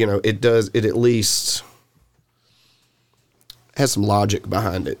 it at least has some logic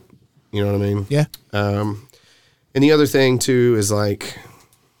behind it. You know what I mean? Yeah. And the other thing too is like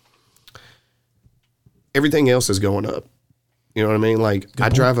everything else is going up. You know what I mean? Like I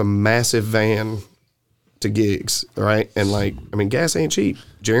drive a massive van to gigs, right? And gas ain't cheap.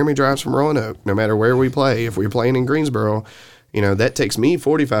 Jeremy drives from Roanoke, no matter where we play. If we're playing in Greensboro, that takes me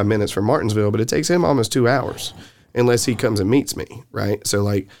 45 minutes from Martinsville, but it takes him almost 2 hours unless he comes and meets me, right? So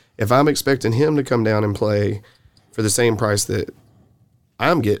like if I'm expecting him to come down and play for the same price that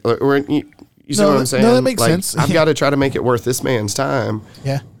I'm getting, or you see what I'm saying? No, that makes sense. I've got to try to make it worth this man's time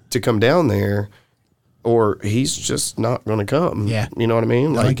to come down there, or he's just not going to come. Yeah. You know what I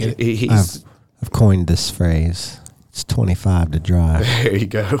mean? No, I get it. I've coined this phrase. It's 25 to drive. There you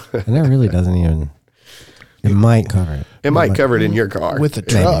go. And that really doesn't even, it might cover it. It might cover it in your car. With a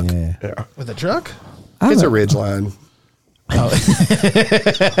truck. Maybe, Yeah. With a truck? It's a Ridgeline. Oh.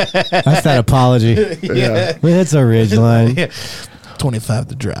 That's that apology. Yeah. It's a Ridgeline. 25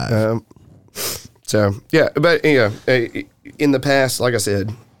 to drive. But in the past, like I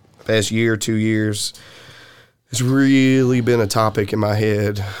said, past year, 2 years, it's really been a topic in my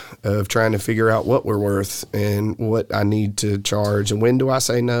head of trying to figure out what we're worth and what I need to charge and when do I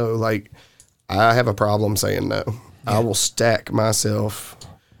say no. Like, I have a problem saying no. I will stack myself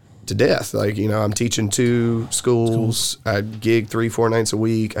to death. Like, I'm teaching 2 schools. I gig 3-4 nights a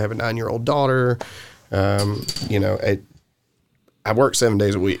week. I have a 9-year-old daughter. I work 7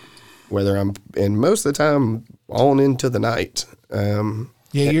 days a week, and most of the time on into the night. Some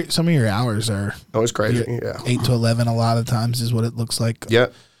of your hours are. Oh, it's crazy. 8 to 11 a lot of times is what it looks like. Yeah.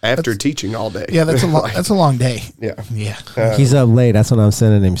 After teaching all day. Yeah, that's a long day. Yeah. Yeah. He's up late. That's when I'm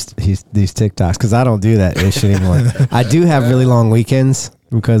sending him these TikToks because I don't do that ish anymore. I do have really long weekends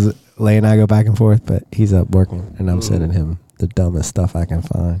because Lay and I go back and forth, but he's up working and I'm sending him the dumbest stuff I can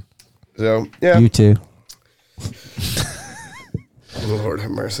find. So, yeah. You too. Lord have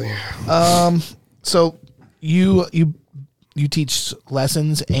mercy. So you teach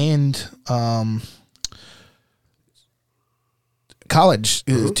lessons and college.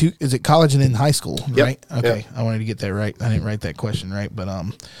 Is it college and then high school, right? Okay. Yep. I wanted to get that right. I didn't write that question right, but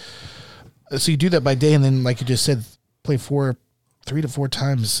so you do that by day and then like you just said play 3 to 4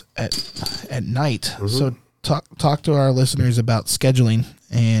 times at night. So talk to our listeners about scheduling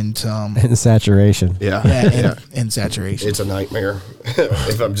and saturation. And saturation. It's a nightmare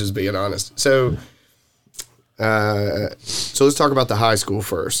if I'm just being honest. So let's talk about the high school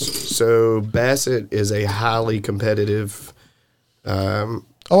first. So Bassett is a highly competitive.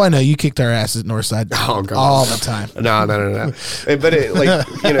 I know you kicked our ass at Northside all the time. No.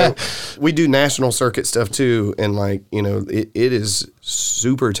 But we do national circuit stuff too, and it is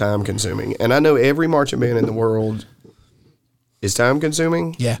super time consuming. And I know every marching band in the world is time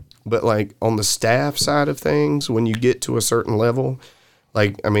consuming. Yeah. But on the staff side of things, when you get to a certain level, are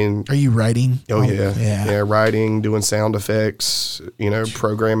you writing? Oh yeah. Writing, doing sound effects,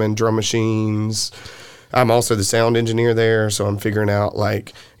 programming drum machines, I'm also the sound engineer there, so I'm figuring out,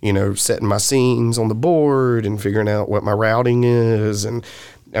 like, you know, setting my scenes on the board and figuring out what my routing is. And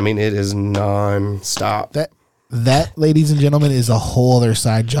I mean, it is non-stop. That, ladies and gentlemen, is a whole other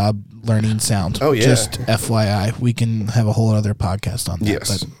side job, learning sound. Oh, yeah. Just FYI, we can have a whole other podcast on that.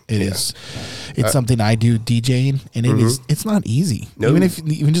 Yes. But it's something I do DJing, and it's not easy. No.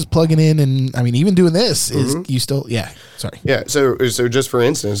 Even just plugging in, and I mean, even doing this is you still sorry. Yeah. So just for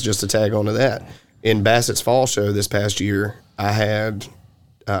instance, just to tag onto that, in Bassett's fall show this past year, I had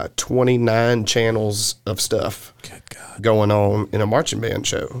 29 channels of stuff going on in a marching band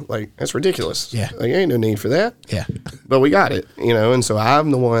show. Like, that's ridiculous. Yeah. Like, ain't no need for that. Yeah. But we got it, you know, and so I'm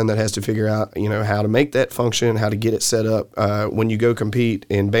the one that has to figure out, you know, how to make that function, how to get it set up. When you go compete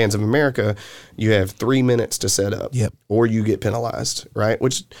in Bands of America, you have 3 minutes to set up. Yep. Or you get penalized, right?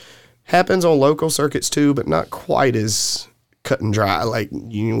 Which happens on local circuits too, but not quite as cut and dry. Like,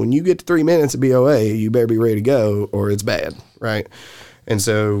 when you get to 3 minutes of BOA, you better be ready to go or it's bad, right? And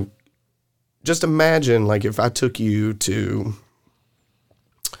so just imagine, like, if I took you to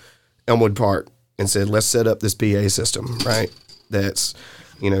Elmwood Park and said, let's set up this PA system, right? That's,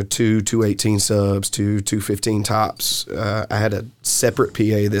 you know, two 218 subs, two 215 tops. I had a separate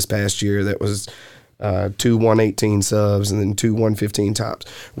PA this past year that was two 118 subs and then two 115 tops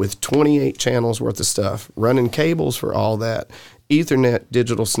with 28 channels worth of stuff, running cables for all that, Ethernet,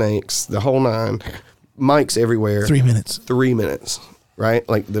 digital snakes, the whole nine, mics everywhere. 3 minutes. 3 minutes. Right?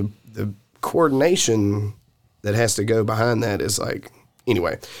 Like, the coordination that has to go behind that is like,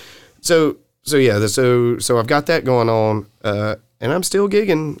 anyway. So I've got that going on, and I'm still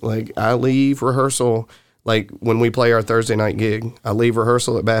gigging. Like, I leave rehearsal, like, when we play our Thursday night gig, I leave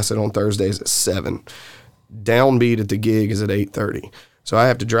rehearsal at Bassett on Thursdays at 7. Downbeat at the gig is at 8:30. So I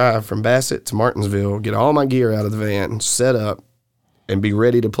have to drive from Bassett to Martinsville, get all my gear out of the van, set up, and be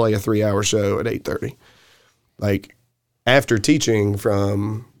ready to play a 3-hour show at 8:30. Like, after teaching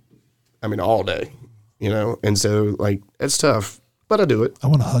from, I mean, all day, you know? And so, like, it's tough, but I do it. I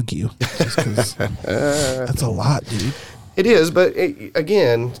want to hug you. Just 'cause that's a lot, dude. It is, but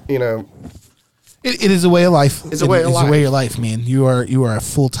again, you know. It is a way of life. It's a way of life. It's a way of life, man. You are a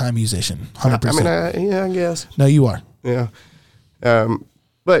full-time musician, 100%. I mean, I guess. No, you are. Yeah.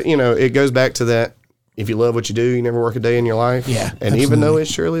 But, you know, it goes back to that, if you love what you do, you never work a day in your life. Yeah, And absolutely. even though it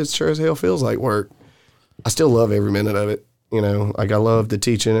sure as hell feels like work, I still love every minute of it. You know, like, I love the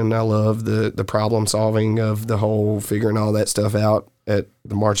teaching and I love the problem solving of the whole figuring all that stuff out at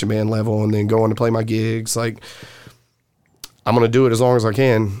the marching band level and then going to play my gigs. Like, I'm going to do it as long as I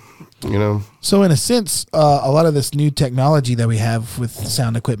can, you know. So in a sense, a lot of this new technology that we have with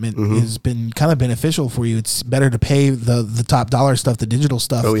sound equipment has been kind of beneficial for you. It's better to pay the top dollar stuff, the digital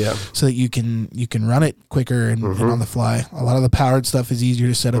stuff, so that you can run it quicker and on the fly. A lot of the powered stuff is easier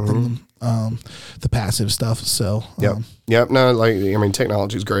to set up than the passive stuff. So no, like, I mean,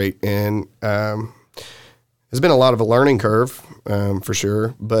 technology is great, and there's been a lot of a learning curve for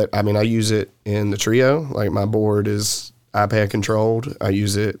sure. But I mean, I use it in the trio. Like, my board is iPad controlled. I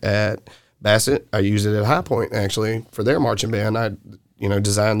use it at Bassett. I use it at High Point, actually, for their marching band. I, you know,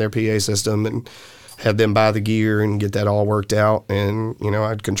 designed their PA system and had them buy the gear and get that all worked out. And, you know,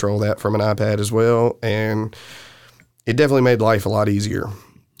 I'd control that from an iPad as well. And it definitely made life a lot easier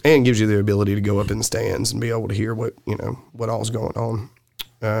and gives you the ability to go up in the stands and be able to hear what all's going on.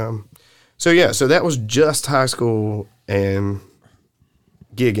 So that was just high school and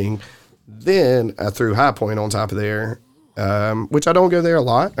gigging. Then I threw High Point on top of there, which I don't go there a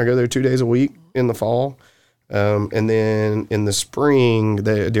lot. I go there 2 days a week in the fall. And then in the spring,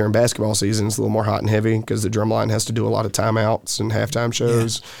 during basketball season, it's a little more hot and heavy because the drumline has to do a lot of timeouts and halftime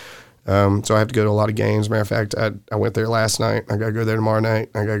shows. So I have to go to a lot of games. Matter of fact, I went there last night. I got to go there tomorrow night.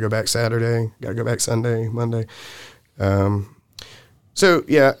 I got to go back Saturday. Got to go back Sunday, Monday. So,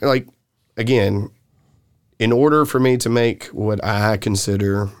 yeah, like, again, in order for me to make what I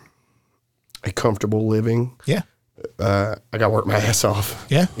consider a comfortable living, I got to work my ass off.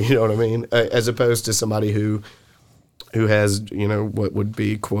 Yeah. You know what I mean? As opposed to somebody who has, you know, what would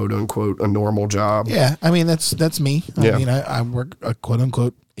be, quote unquote, a normal job. Yeah. I mean, that's me. Yeah. I mean, I work a quote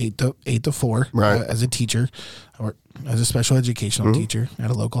unquote 8 to 4 right. As a teacher. I work as a special educational teacher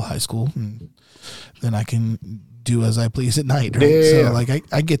at a local high school. And then I can do as I please at night. Right? Yeah. So, like,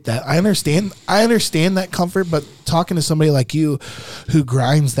 I get that. I understand that comfort, but talking to somebody like you who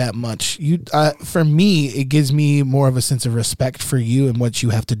grinds that much, for me, it gives me more of a sense of respect for you and what you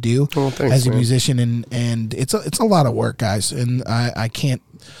have to do as a musician. And it's a lot of work, guys. And I can't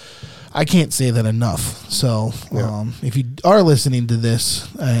say that enough. So if you are listening to this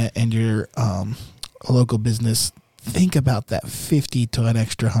and you're a local business, think about that 50 to an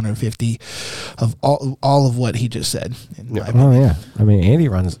extra 150 of all of what he just said. Oh yeah, I mean Andy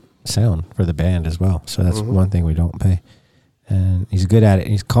runs sound for the band as well, so that's one thing we don't pay, and he's good at it.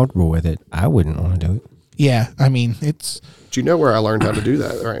 He's comfortable with it. I wouldn't want to do it. Yeah, I mean it's. Do you know where I learned how to do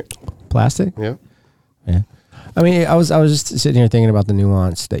that? Right, plastic. Yeah. I mean, I was just sitting here thinking about the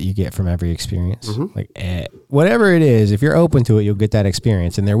nuance that you get from every experience. Like whatever it is, if you're open to it, you'll get that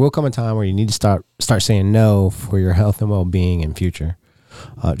experience, and there will come a time where you need to start saying no for your health and well-being in future,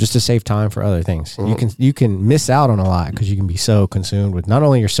 just to save time for other things. You can miss out on a lot because you can be so consumed with not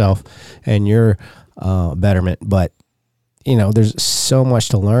only yourself and your betterment, but there's so much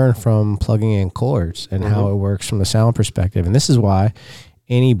to learn from plugging in chords and how it works from the sound perspective. And this is why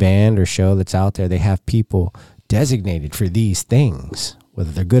any band or show that's out there, they have people designated for these things.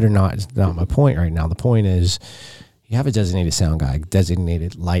 Whether they're good or not is not my point right now. The point is you have a designated sound guy,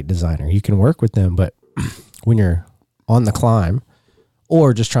 designated light designer. You can work with them, but when you're on the climb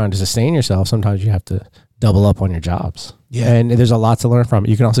or just trying to sustain yourself, sometimes you have to double up on your jobs. Yeah. And there's a lot to learn from it.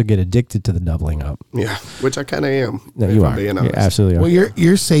 You can also get addicted to the doubling up. Yeah, which I kind of am. No, you are. You absolutely are. Well,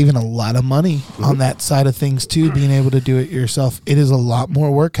 you're saving a lot of money on that side of things too, being able to do it yourself. It is a lot more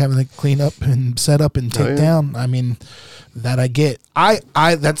work having to clean up and set up and take down. I mean, that I get. I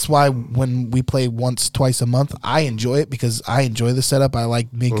that's why when we play twice a month, I enjoy it because I enjoy the setup. I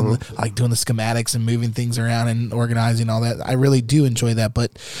like making I like doing the schematics and moving things around and organizing all that. I really do enjoy that.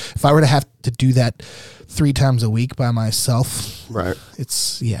 But if I were to have to do that 3 times a week by myself, right?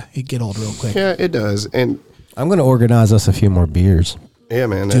 It'd get old real quick. Yeah, it does. And I'm gonna organize us a few more beers. Yeah,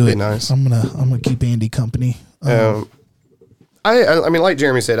 man, that'd be nice. I'm gonna keep Andy company. I mean, like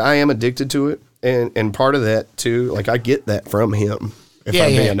Jeremy said, I am addicted to it. And part of that too, like I get that from him. If I'm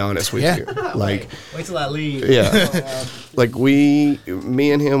being honest with you, like wait till I leave. Yeah, like me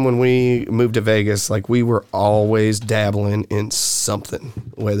and him when we moved to Vegas, like we were always dabbling in something.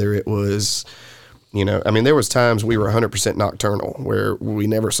 Whether it was, I mean, there was times we were 100% nocturnal where we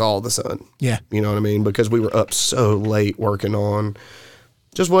never saw the sun. Yeah, you know what I mean, because we were up so late working on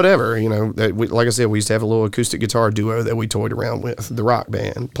just whatever, like I said, we used to have a little acoustic guitar duo that we toyed around with, the rock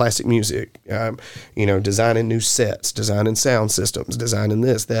band, Plastic Music, designing new sets, designing sound systems, designing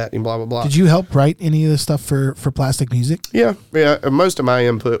this, that, and blah, blah, blah. Did you help write any of the stuff for Plastic Music? Yeah. Most of my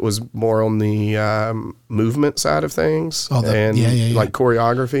input was more on the ment side of things like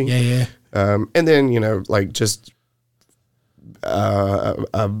choreography. Yeah. And then, like just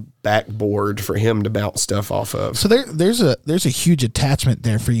a backboard for him to bounce stuff off of. So there's a huge attachment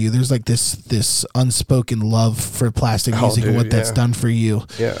there for you. There's like this unspoken love for Plastic Music and what that's done for you.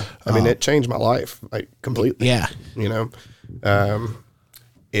 Yeah, I mean it changed my life like completely. Yeah,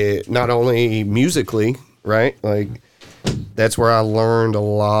 it not only musically, right? Like that's where I learned a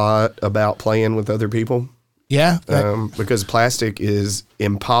lot about playing with other people. Yeah, because Plastic is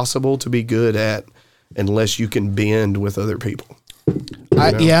impossible to be good at unless you can bend with other people.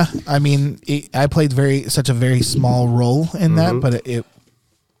 I mean, I played such a very small role in that, but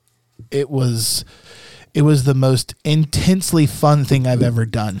it was the most intensely fun thing I've ever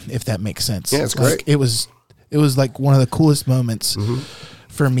done, if that makes sense. Yeah, it's great. It was like one of the coolest moments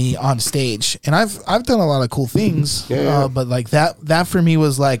for me on stage, and I've done a lot of cool things, but like that for me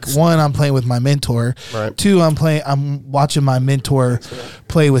was like, one, I'm playing with my mentor, right. 2, I'm watching my mentor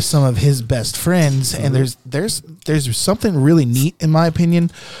play with some of his best friends, and there's something really neat, in my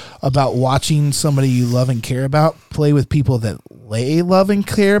opinion, about watching somebody you love and care about play with people that they love and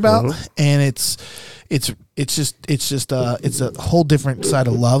care about, and it's a whole different side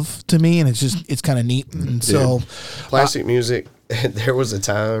of love to me, and it's kind of neat. And so Plastic Music, there was a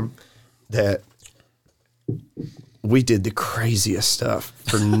time that we did the craziest stuff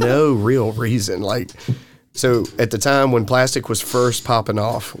for no real reason. Like, so at the time when Plastic was first popping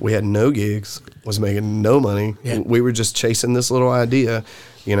off, we had no gigs, was making no money. Yeah. We were just chasing this little idea.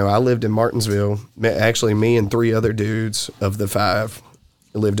 I lived in Martinsville. Actually, me and 3 other dudes of the 5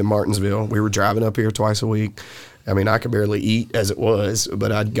 lived in Martinsville. We were driving up here twice a week. I mean, I could barely eat as it was,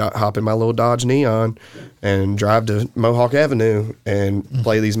 but I'd hop in my little Dodge Neon and drive to Mohawk Avenue and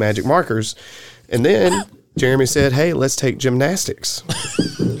play these magic markers. And then Jeremy said, hey, let's take gymnastics.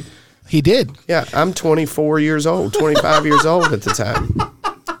 He did. Yeah, I'm 24 years old, 25 years old at the time.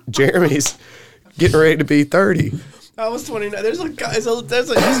 Jeremy's getting ready to be 30. I was 29. He's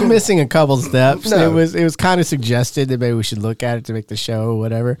missing a couple steps. No. It was kind of suggested that maybe we should look at it to make the show or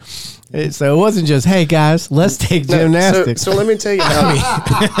whatever. So it wasn't just, hey guys, let's take gymnastics. So let me tell you how.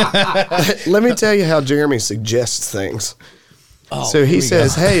 Let me tell you how Jeremy suggests things. So he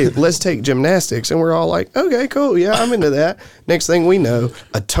says, hey, let's take gymnastics. And we're all like, okay, cool. Yeah, I'm into that. Next thing we know,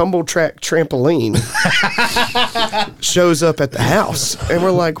 a tumble track trampoline shows up at the house. And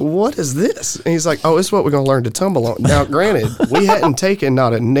we're like, what is this? And he's like, oh, it's what we're going to learn to tumble on. Now, granted, we hadn't taken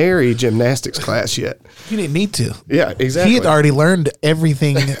not a nary gymnastics class yet. You didn't need to. Yeah, exactly. He had already learned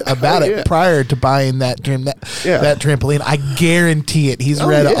everything about it prior to buying that trampoline. I guarantee it.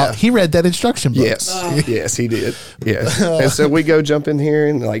 He read that instruction book. Yes, he did. Yes. And so we go jump in here,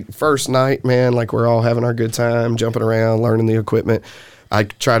 and like first night, man, like we're all having our good time, jumping around, learning the equipment. I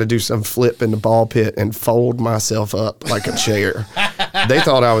try to do some flip in the ball pit and fold myself up like a chair. They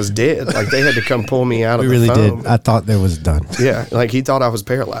thought I was dead. Like they had to come pull me out of the foam. Did. I thought that was done. Yeah, like he thought I was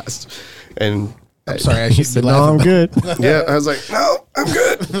paralyzed. And I'm sorry, I should said, no, I'm good. Yeah, I was like, no, I'm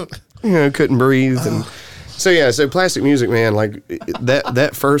good. Couldn't breathe. And so Plastic Music, man, like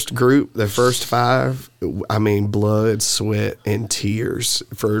that first group, the first 5, I mean, blood, sweat, and tears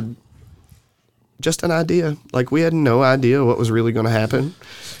for just an idea. Like we had no idea what was really going to happen.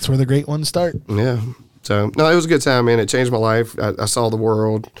 That's where the great ones start. Yeah. So no, it was a good time, man. It changed my life. I saw the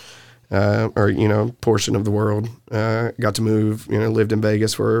world, portion of the world. Got to move. Lived in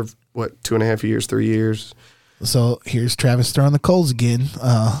Vegas for 2.5 years, 3 years. So here's Travis throwing the coals again.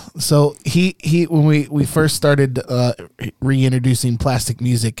 So he when we first started reintroducing Plastic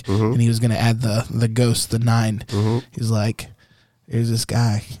Music, and he was going to add the Ghost, the 9. He's like, "There's this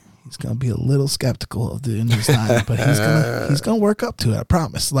guy. He's going to be a little skeptical of doing this 9, but he's gonna work up to it. I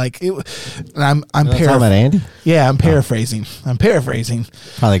promise." Like it. And I'm talking about Andy. Yeah, I'm paraphrasing.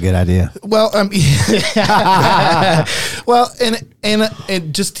 Probably a good idea. Well, well,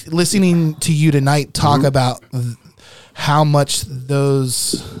 and just listening to you tonight talk about how much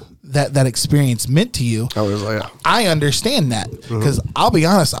that experience meant to you. I was like, I understand that because I'll be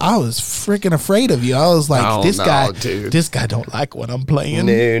honest, I was freaking afraid of you. I was like, this guy don't like what I'm playing.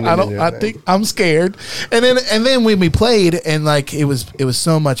 I think I'm scared. And then when we played, and like it was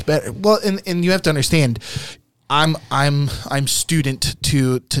so much better. Well, and you have to understand, I'm student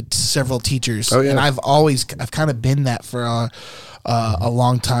to several teachers, and I've kind of been that for a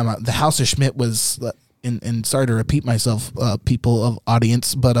long time. The House of Schmidt was. And sorry to repeat myself, people of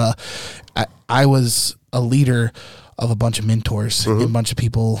audience, but I was a leader of a bunch of mentors and a bunch of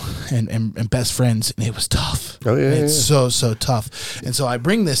people and best friends, and it was tough. It's so tough. And so I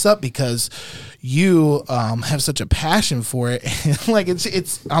bring this up because you have such a passion for it. Like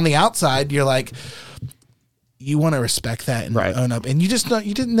it's on the outside, you're like, you want to respect that and own up, and you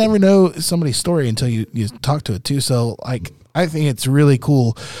didn't never know somebody's story until you talk to it too. So like, I think it's really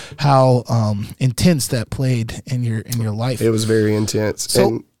cool how intense that played in your life. It was very intense.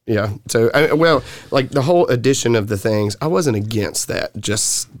 So, like the whole addition of the things, I wasn't against that.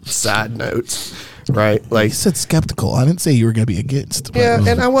 Just side notes, right? Like you said skeptical. I didn't say you were going to be against. Yeah,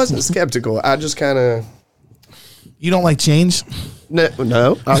 and I wasn't skeptical. I just kind of. You don't like change?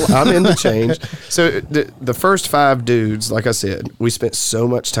 No, I'm into change. So the first 5 dudes, like I said, we spent so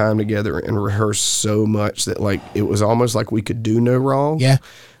much time together and rehearsed so much that like it was almost like we could do no wrong. Yeah.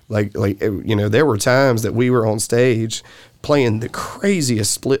 Like there were times that we were on stage playing the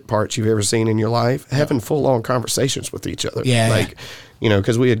craziest split parts you've ever seen in your life, having full-on conversations with each other. Yeah. Like,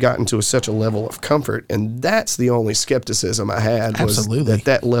 because we had gotten to such a level of comfort, and that's the only skepticism I had was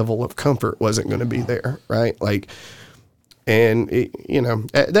that level of comfort wasn't going to be there, right? Like, and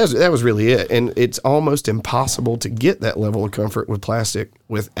that was really it. And it's almost impossible to get that level of comfort with Plastic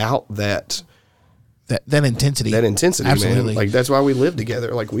without that intensity. That intensity, absolutely, man. Like that's why we lived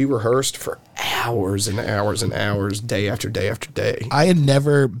together. Like we rehearsed for hours and hours and hours, day after day after day. I had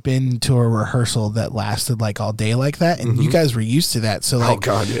never been to a rehearsal that lasted like all day like that, and you guys were used to that. So like, oh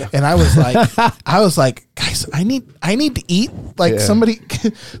God, yeah. And I was like, guys, I need to eat. Like somebody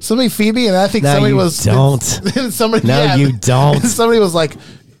feed me. And I think somebody was somebody. No, you don't. Somebody was like,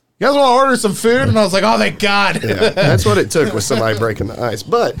 you guys want to order some food? And I was like, oh, thank God. Yeah, that's what it took, was somebody breaking the ice.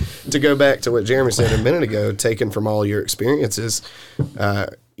 But to go back to what Jeremy said a minute ago, taken from all your experiences,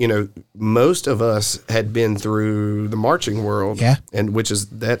 most of us had been through the marching world, and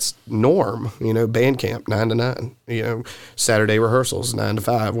that's norm, band camp 9 to 9, Saturday rehearsals 9 to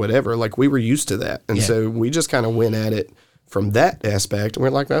 5, whatever. Like we were used to that. And so we just kind of went at it from that aspect. And we're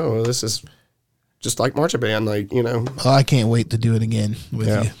like, oh, this is just like marching band, Oh, I can't wait to do it again with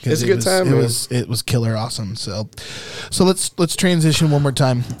you. It's a good time. It was killer awesome. So let's transition one more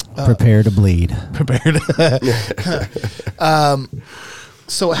time. Prepare to bleed. Prepare to.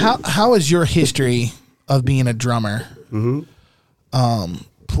 So how is your history of being a drummer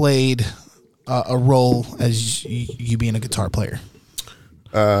played a role as you being a guitar player?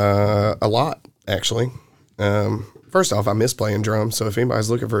 A lot, actually. first off, I miss playing drums. So if anybody's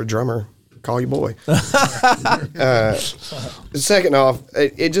looking for a drummer, call your boy. Second off,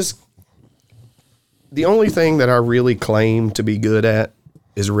 it just, the only thing that I really claim to be good at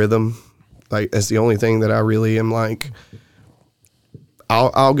is rhythm. Like, that's the only thing that I really am like,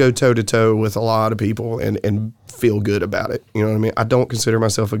 I'll go toe to toe with a lot of people and feel good about it. You know what I mean? I don't consider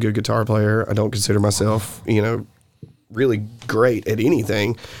myself a good guitar player. I don't consider myself, really great at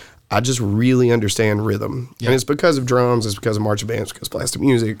anything. I just really understand rhythm. Yeah. And it's because of drums, it's because of marching bands, because of plastic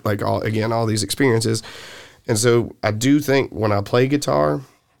music, like all these experiences. And so I do think when I play guitar,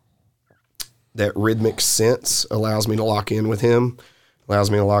 that rhythmic sense allows me to lock in with him,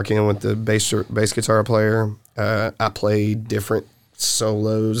 allows me to lock in with the bass guitar player. I play different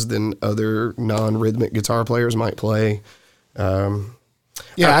solos than other non-rhythmic guitar players might play.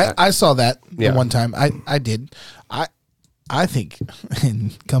 I saw that one time. I did. I think,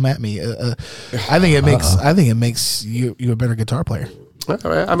 and come at me. I think it makes you a better guitar player.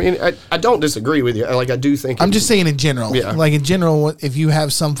 I mean, I don't disagree with you. Like, I do think. I'm just saying in general. Yeah. Like in general, if you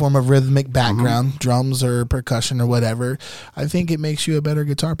have some form of rhythmic background, drums or percussion or whatever, I think it makes you a better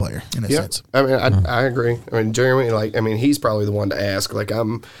guitar player in a sense. I mean, I agree. I mean, Jeremy, he's probably the one to ask. Like,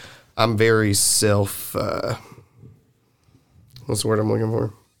 I'm very what's the word I'm looking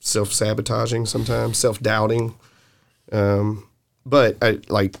for? Self-sabotaging sometimes, self-doubting. But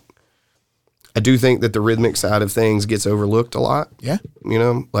I do think that the rhythmic side of things gets overlooked a lot. Yeah.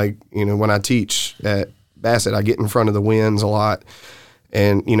 When I teach at Bassett, I get in front of the winds a lot,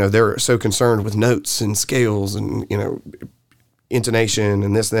 and, they're so concerned with notes and scales and, intonation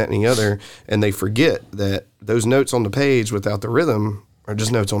and this, that, and the other. And they forget that those notes on the page without the rhythm are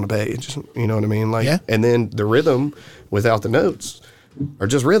just notes on the page. You know what I mean? And then the rhythm without the notes are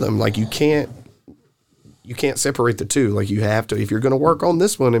just rhythm. Like, you can't separate the two. Like, you have to, if you're going to work on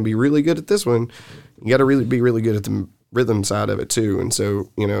this one and be really good at this one, you got to really be really good at the rhythm side of it too. And so,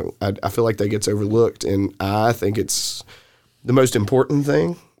 I feel like that gets overlooked, and I think it's the most important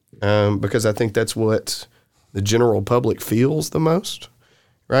thing, because I think that's what the general public feels the most,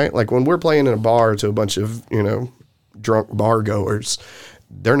 right? Like, when we're playing in a bar to a bunch of, drunk bar goers,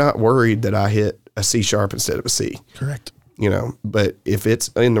 they're not worried that I hit a C sharp instead of a C. Correct. But if it's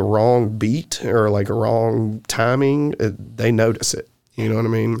in the wrong beat or like a wrong timing, they notice it. You know what I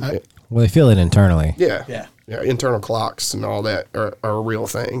mean? Well, they feel it internally. Yeah. Internal clocks and all that are a real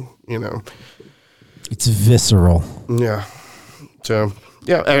thing, It's visceral. Yeah. So,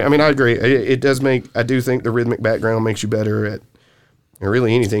 I mean, I agree. It does I do think the rhythmic background makes you better at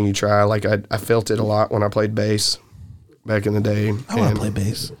really anything you try. Like, I felt it a lot when I played bass back in the day. I want to play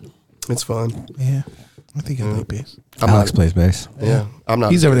bass. It's fun. Yeah. I think I play bass. Alex plays bass. Yeah. I'm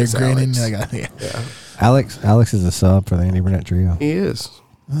not. He's over there grinning. Alex is a sub for the Andy Burnette Trio. He is.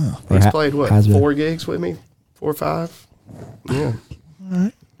 Oh. He's played, 4 gigs with me? 4 or 5? Yeah.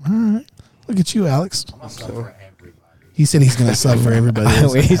 All right. Look at you, Alex. He said he's going to sub for everybody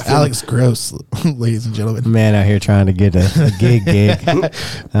else. Alex Gross, ladies and gentlemen. Man out here trying to get a gig.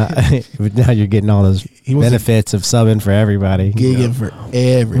 Now you're getting all those benefits of subbing for everybody. Gigging for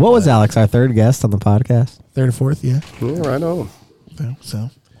everybody. What was Alex, our third guest on the podcast? Third or fourth, yeah. Yeah, right on. So,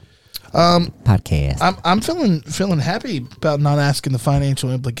 podcast. I'm feeling happy about not asking the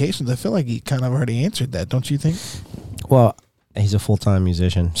financial implications. I feel like he kind of already answered that, don't you think? Well, he's a full-time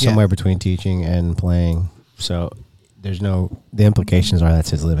musician, somewhere between teaching and playing. So the implications are that's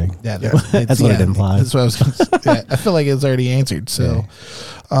his living. Yeah, that's what it implies. That's what I was going to say. I feel like it's already answered. So,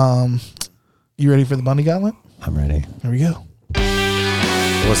 you ready for the Bunny Gauntlet? I'm ready. Here we go.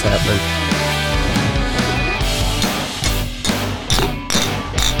 What's happening?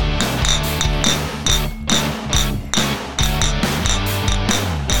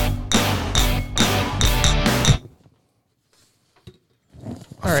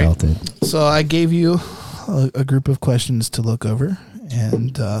 All right. Felt it. So I gave you a group of questions to look over,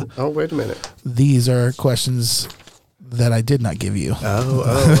 and wait a minute. These are questions that I did not give you.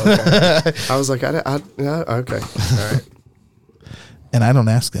 Okay. I was like, okay, all right. And I don't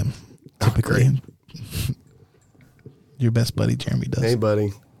ask them typically. Your best buddy Jeremy does. Hey,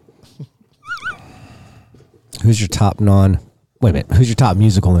 buddy. Who's your top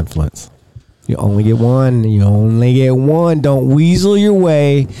musical influence? You only get one. Don't weasel your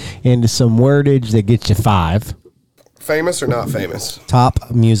way into some wordage that gets you 5. Famous or not famous?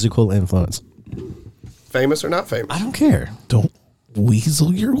 Top musical influence. Famous or not famous? I don't care. Don't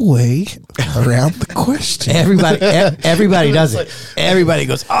weasel your way around the question. Everybody does it. Everybody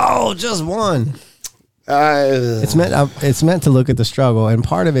goes, oh, just one. It's meant to look at the struggle, and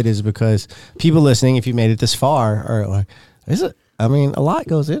part of it is because people listening, if you made it this far, are like, is it? I mean, a lot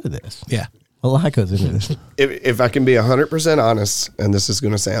goes into this. Yeah. A lot goes into this. If I can be 100% honest, and this is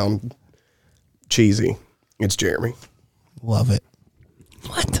going to sound cheesy, it's Jeremy. Love it.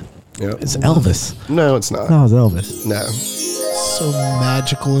 What? Yep. It's Elvis. No, it's not. No, it's Elvis. No. So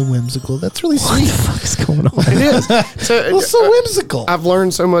magical and whimsical. That's really What sweet. the fuck is going on? It is. So whimsical. I've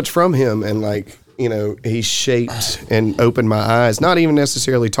learned so much from him, and like, you know, he shaped and opened my eyes. Not even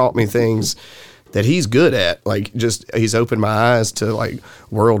necessarily taught me things that he's good at. Like, just he's opened my eyes to like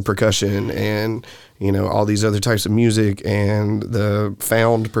world percussion and, you know, all these other types of music and the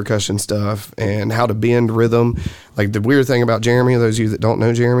found percussion stuff and how to bend rhythm. Like, the weird thing about Jeremy, those of you that don't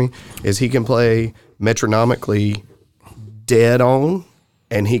know Jeremy, is he can play metronomically dead on,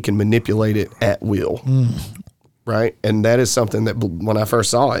 and he can manipulate it at will. Right? And that is something that when I first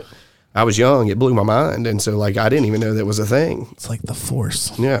saw it, I was young, it blew my mind. And so like, I didn't even know that was a thing. It's like the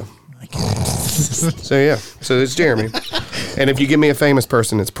Force. Yeah. So yeah, so it's Jeremy. And if you give me a famous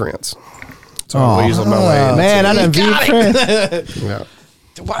person, it's Prince. So I'm weaseling my way into Man, I it. done beat Prince. Yeah.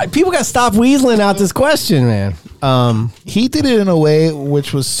 Why, people got to stop weaseling out this question, man. He did it in a way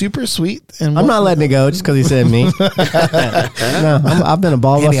which was super sweet. And I'm not letting it go just because he said me. No, I've been a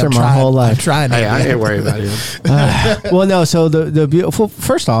ball Andy, buster I'm my trying, whole life. I'm trying. Hey, I ain't worried about you. Well, no. So the beautiful.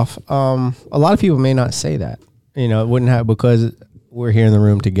 First off, a lot of people may not say that. You know, it wouldn't have because we're here in the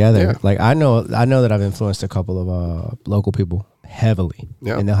room together. Yeah. Like I know that I've influenced a couple of local people heavily,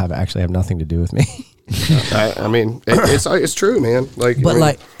 Yeah. and they'll actually have nothing to do with me. I mean, it's true, man. Like, But I mean,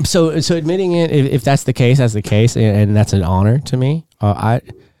 like, so admitting it, if that's the case, and that's an honor to me. I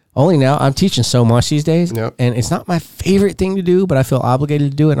only now I'm teaching so much these days, Yep. and it's not my favorite thing to do, but I feel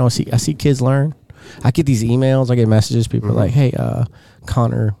obligated to do it. And I see kids learn. I get these emails, I get messages. People are like, "Hey,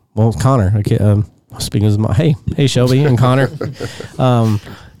 Connor." Well, it's Connor. Okay, speaking as my hey Shelby and Connor.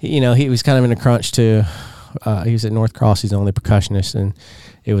 You know, he was kind of in a crunch to. He was at North Cross. He's the only percussionist, and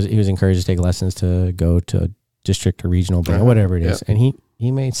he was encouraged to take lessons to go to a district or regional band, whatever it is. Yep. And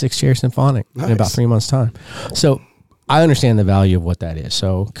he made 6-chair symphonic in about Nice. 3 months' time. So I understand the value of what that is.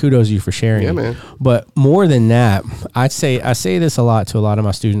 So kudos to you for sharing. Yeah, it. man. But more than that, I say this a lot to a lot of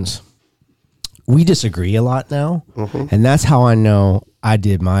my students. We disagree a lot now, and that's how I know I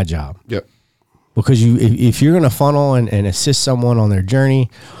did my job. Yep. Because if you're going to funnel and assist someone on their journey,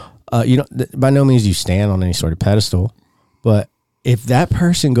 you know, by no means do you stand on any sort of pedestal, but if that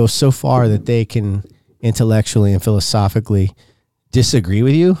person goes so far that they can intellectually and philosophically disagree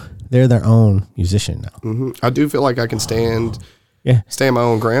with you, they're their own musician now. I do feel like I can stand my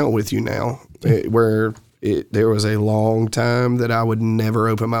own ground with you now. There was a long time that I would never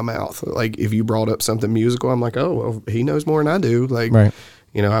open my mouth. Like, if you brought up something musical, I'm like, oh, well, he knows more than I do. Like, Right.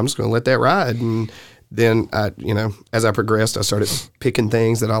 you know, I'm just going to let that ride. And then as I progressed, I started picking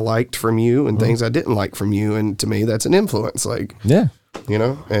things that I liked from you and things I didn't like from you. And to me, that's an influence. Like, Yeah. you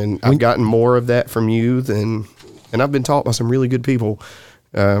know, and I've gotten more of that from you and I've been taught by some really good people.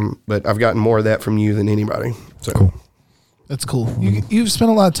 But I've gotten more of that from you than anybody. So cool. That's cool. You've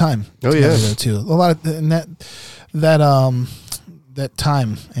spent a lot of time. Oh, together, yeah. though, too. A lot of and that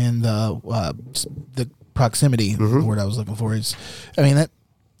time and the proximity. The word I was looking for is, I mean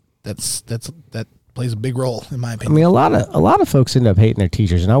that plays a big role in my I opinion. mean, a lot of folks end up hating their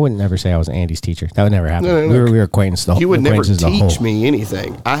teachers, and I wouldn't never say I was Andy's teacher. That would never happen. No. We were acquaintances. You would never acquaintances the whole- teach me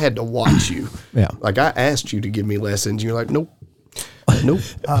anything. I had to watch you. Yeah. Like, I asked you to give me lessons. You're like, nope.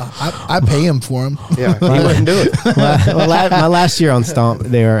 I pay him for him. Yeah, he wouldn't do it. My last year on Stomp,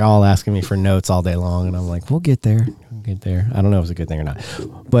 they were all asking me for notes all day long, and I'm like, we'll get there. I don't know if it's a good thing or not.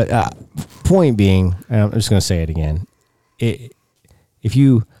 But point being, and I'm just going to say it again. If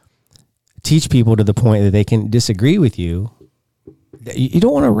you teach people to the point that they can disagree with you, you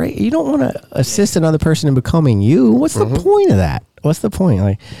don't want to assist another person in becoming you. What's the point of that? What's the point?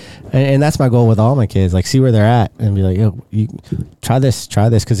 Like, and that's my goal with all my kids. Like, see where they're at and be like, yo, you try this,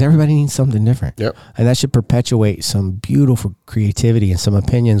 because everybody needs something different. Yep. And that should perpetuate some beautiful creativity and some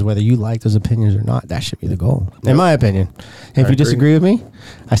opinions, whether you like those opinions or not. That should be the goal, in my opinion. And if you disagree with me,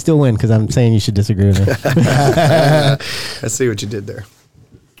 I still win because I'm saying you should disagree with me. I see what you did there.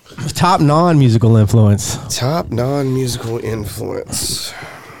 Top non-musical influence. Top non-musical influence.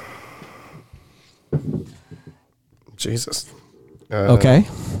 Jesus. Okay.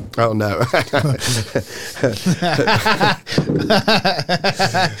 Oh, no.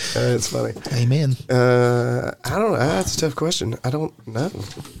 It's funny. Amen. I don't know. That's a tough question. I don't know.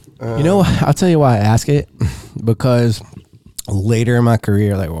 You know, I'll tell you why I ask it. Because later in my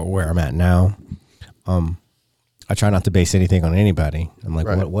career, like where I'm at now, I try not to base anything on anybody. I'm like,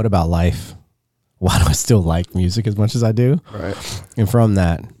 Right. what about life? Why do I still like music as much as I do? Right. And from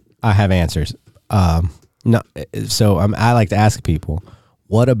that, I have answers. I like to ask people,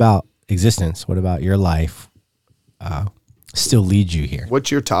 what about existence, what about your life still leads you here?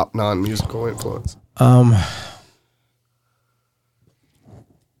 What's your top non-musical influence?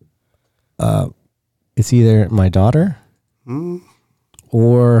 It's either my daughter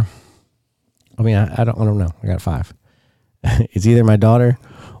or, I mean, I don't know. I got 5. It's either my daughter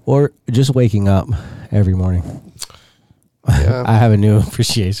or just waking up every morning. Yeah. I have a new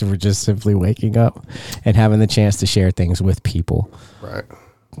appreciation for just simply waking up and having the chance to share things with people, Right.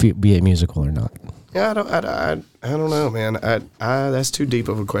 be it musical or not. Yeah, I don't know, man. That's too deep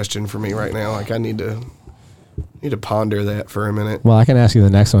of a question for me right now. Like I need to ponder that for a minute. Well, I can ask you the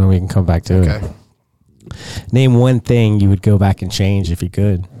next one and we can come back to Okay. it. Name one thing you would go back and change if you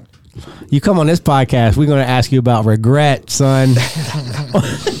could. You come on this podcast, we're going to ask you about regret, son.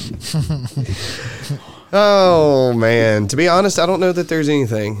 Oh man, to be honest, I don't know that there's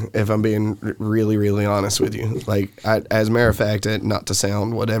anything. If I'm being really, really honest with you, like as a matter of fact, not to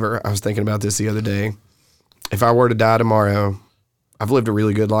sound whatever, I was thinking about this the other day. If I were to die tomorrow, I've lived a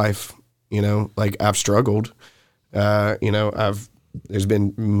really good life. You know, like I've struggled. There's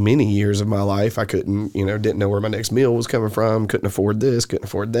been many years of my life I couldn't, didn't know where my next meal was coming from, couldn't afford this, couldn't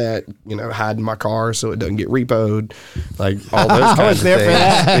afford that, hiding my car so it doesn't get repoed, like all those kinds of things.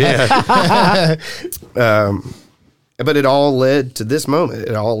 Yeah. But it all led to this moment.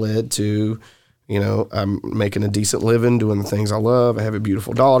 It all led to, I'm making a decent living, doing the things I love. I have a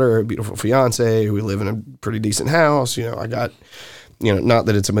beautiful daughter, a beautiful fiance. We live in a pretty decent house. I got, not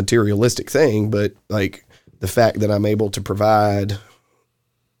that it's a materialistic thing, but like, the fact that I'm able to provide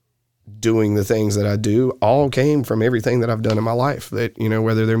doing the things that I do all came from everything that I've done in my life that,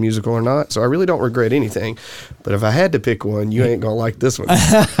 whether they're musical or not. So I really don't regret anything. But if I had to pick one, you ain't going to like this one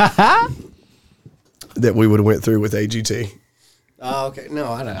that we would have went through with AGT. Oh, okay.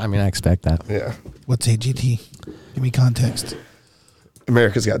 No, I mean, I expect that. Yeah. What's AGT? Give me context.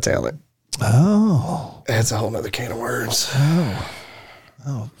 America's Got Talent. Oh. That's a whole nother can of worms.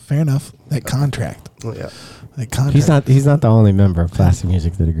 Oh, fair enough. That contract. Yeah. That contract. He's not the only member of classic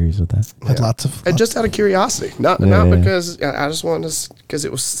music that agrees with that. Had lots of. And just out of curiosity, not because I just wanted to, because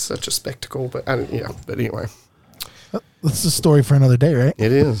it was such a spectacle. But but anyway, That's a story for another day, right?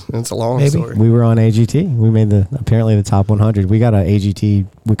 it is. It's a long Maybe. story. We were on AGT. We made apparently the top 100. We got an AGT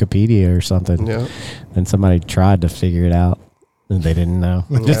Wikipedia or something. Yeah. And somebody tried to figure it out. And they didn't know.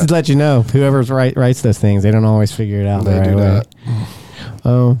 Yeah. Just to let you know, whoever writes those things, they don't always figure it out the They right do way. not.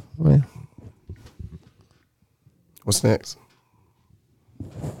 Oh, well, What's next?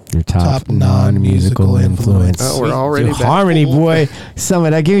 your top Top non-musical non-musical influence. influence. Oh, we're already Dude, back. harmony, boy. Some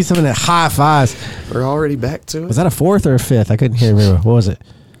of that. Give me some of that high fives. We're already back to it. Was that a 4th or a 5th? I couldn't hear very well. What was it?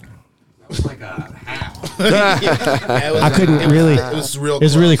 That was like a half. I couldn't really. It was real. It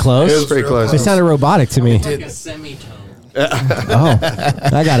was really close. It was pretty close. It sounded robotic to me. Like a semitone. Oh,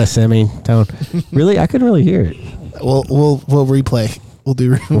 I got a semitone. Really, I couldn't really hear it. We'll replay. We'll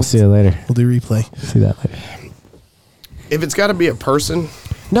do. We'll see it later. We'll do replay. See that later. If it's got to be a person,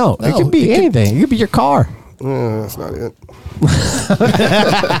 No, it No, could be anything. It could be your car. that's not it.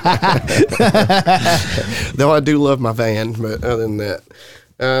 Though I do love my van, but other than that,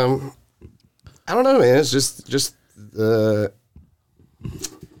 I don't know, man. It's just the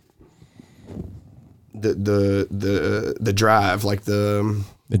drive, like the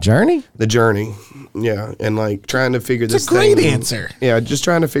journey. journey, yeah, and like trying to figure It's this a great thing. answer. Yeah, just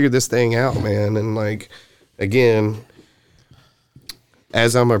trying to figure this thing out, man, and like again,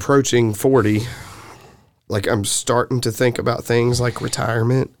 as I'm approaching 40, like I'm starting to think about things like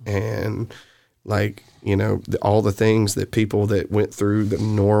retirement and like, all the things that people that went through the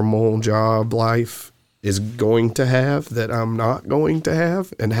normal job life is going to have that I'm not going to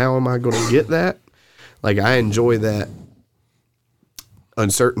have. And how am I going to get that? Like I enjoy that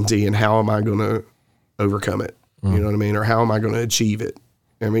uncertainty and how am I going to overcome it? You know what I mean? Or how am I going to achieve it?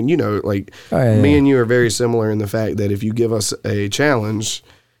 I mean, like me and you are very similar in the fact that if you give us a challenge,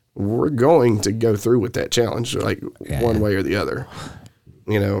 we're going to go through with that challenge, like one way or the other,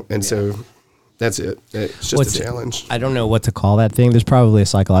 and so that's it. It's just a challenge. I don't know what to call that thing. There's probably a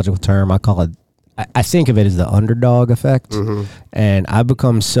psychological term. I call it, I think of it as the underdog effect. And I've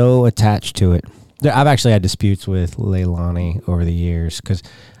become so attached to it. I've actually had disputes with Leilani over the years because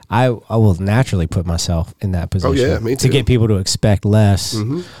I will naturally put myself in that position. Oh, yeah, me too. To get people to expect less.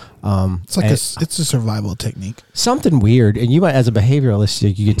 It's like it's a survival technique. Something weird, and you might, as a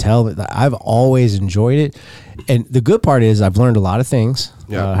behavioralist, you could tell that I've always enjoyed it. And the good part is I've learned a lot of things,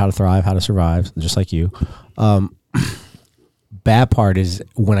 how to thrive, how to survive, just like you. Bad part is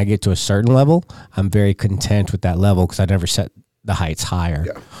when I get to a certain level, I'm very content with that level because I never set the heights higher.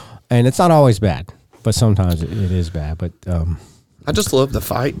 Yeah. And it's not always bad, but sometimes it is bad. But I just love the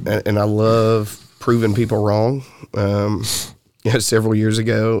fight, and I love proving people wrong. Several years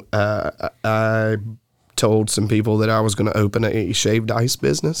ago, I told some people that I was going to open a shaved ice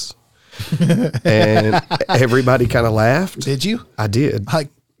business, and everybody kind of laughed. Did you? I did.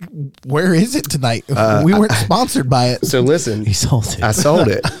 Where is it tonight? We weren't sponsored by it. So listen, He sold it. I sold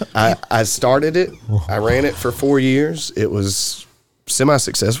it. I started it. I ran it for 4 years. It was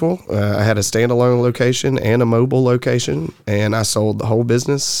semi-successful. I had a standalone location and a mobile location, and I sold the whole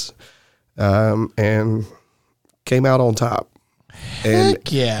business, and came out on top. And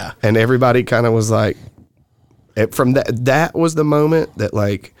Heck yeah. and everybody kind of was like, from that was the moment that,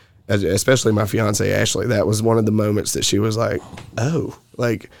 like, especially my fiance Ashley, that was one of the moments that she was like, oh,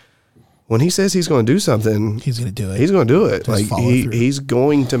 like, when he says he's going to do something, He's going to do it. he's going to do it. Just Like follow through. he's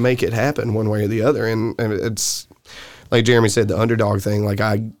going to make it happen one way or the other. And it's like Jeremy said, the underdog thing. Like,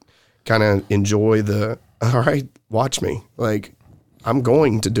 I kind of enjoy all right, watch me. Like, I'm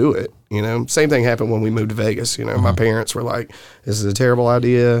going to do it. Same thing happened when we moved to Vegas. My parents were like, this is a terrible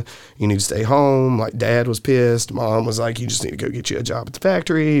idea. You need to stay home. Like, Dad was pissed. Mom was like, you just need to go get you a job at the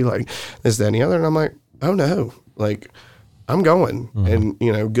factory. Like, this, that, and the other. And I'm like, oh no, like, I'm going. And,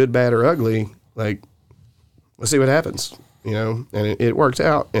 good, bad, or ugly, like, let's see what happens, and it worked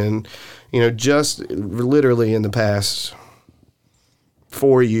out. And, just literally in the past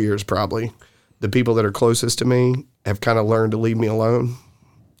 4 years, probably, the people that are closest to me have kind of learned to leave me alone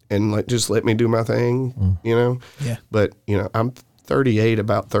and, like, just let me do my thing, Yeah. But, I'm 38,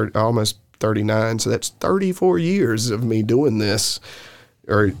 almost 39. So that's 34 years of me doing this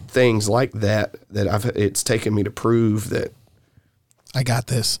or things like that, it's taken me to prove that I got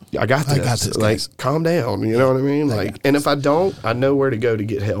this. I got this. Like, guys. calm down. You know what I mean? Like, and if I don't, I know where to go to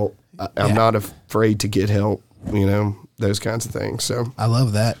get help. I'm not afraid to get help, those kinds of things. So, I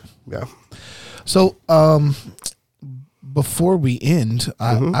love that. yeah. So, before we end,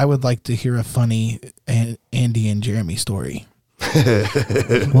 I would like to hear a funny Andy and Jeremy story.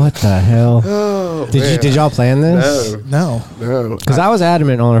 What the hell? Oh, Did y'all plan this? No, No. Because I was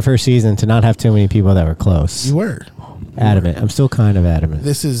adamant on our first season to not have too many people that were close. you were. Adamant. I'm still kind of adamant.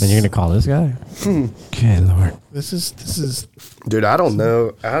 This is- And you're gonna call this guy? Okay, Lord. This is. Dude, I don't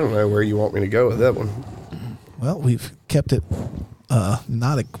know where you want me to go with that one. Well, we've kept it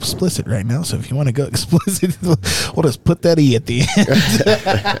not explicit right now. So if you want to go explicit, we'll just put that E at the end.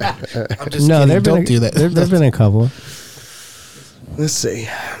 I'm just kidding. there've Don't been do that. There've been a couple. Let's see.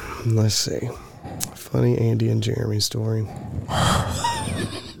 Funny Andy and Jeremy story.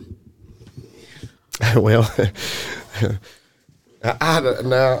 Well, I don't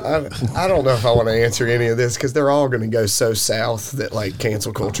know if I want to answer any of this because they're all going to go so south that, like,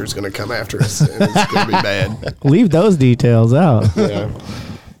 cancel culture is going to come after us and it's going to be bad. Leave those details out. Yeah.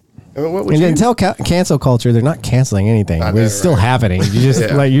 I mean, what would And you? then tell cancel culture they're not canceling anything. I know, It's still right? happening. You just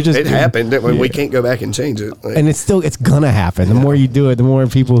Yeah. it happened. We can't go back and change it. Like, and it's gonna happen. The more you do it, the more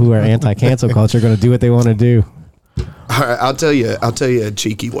people who are anti-cancel culture are gonna do what they want to do. all right, I'll tell you a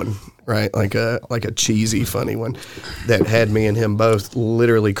cheeky one, right? Like a cheesy, funny one that had me and him both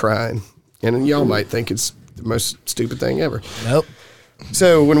literally crying. And y'all might think it's the most stupid thing ever. Nope.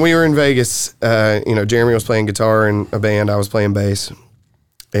 So when we were in Vegas, Jeremy was playing guitar in a band. I was playing bass.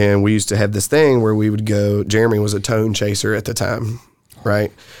 And we used to have this thing where we would go, Jeremy was a tone chaser at the time,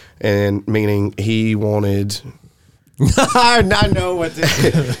 right? And meaning he wanted... I know what this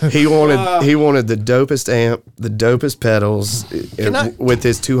is. He wanted the dopest amp, the dopest pedals with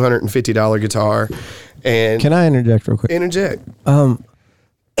his $250 guitar. And Can I interject real quick? interject? I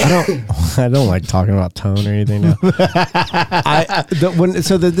don't like talking about tone or anything now.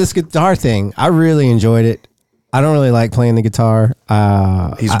 This guitar thing, I really enjoyed it. I don't really like playing the guitar.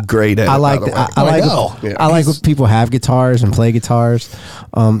 He's great at it, like by the way. I like when people have guitars and play guitars.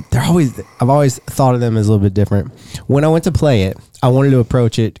 I've always thought of them as a little bit different. When I went to play it, I wanted to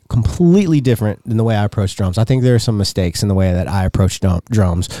approach it completely different than the way I approach drums. I think there are some mistakes in the way that I approach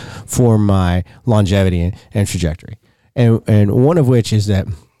drums for my longevity and trajectory. And one of which is that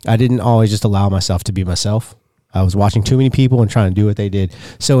I didn't always just allow myself to be myself. I was watching too many people and trying to do what they did.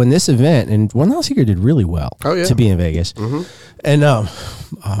 So in this event, and One Loud Secret did really well to be in Vegas. Mm-hmm. And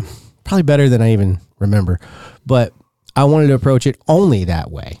probably better than I even remember. But I wanted to approach it only that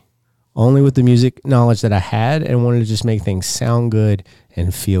way. Only with the music knowledge that I had, and wanted to just make things sound good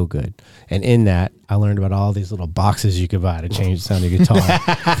and feel good. And in that, I learned about all these little boxes you could buy to change the sound of your guitar.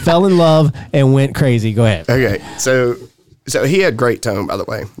 Fell in love and went crazy. Go ahead. Okay, so he had great tone, by the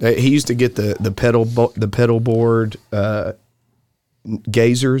way. He used to get the pedal board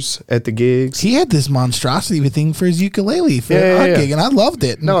gazers at the gigs. He had this monstrosity thing for his ukulele for a gig, and I loved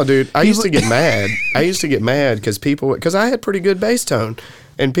it. No, dude, I used to get mad. I used to get mad because I had pretty good bass tone,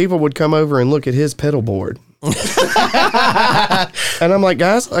 and people would come over and look at his pedal board. And I'm like,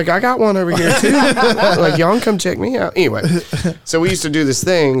 guys, like I got one over here too. Like y'all can come check me out. Anyway, so we used to do this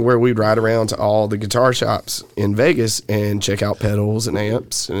thing where we'd ride around to all the guitar shops in Vegas and check out pedals and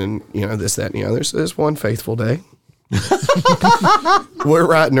amps and this, that, and the other. So this one faithful day, we're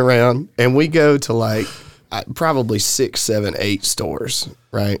riding around and we go to like probably 6, 7, 8 stores,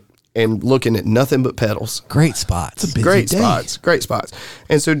 right? And looking at nothing but pedals. Great spots. Great spots.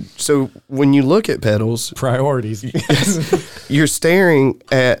 And so when you look at pedals, Priorities. you're staring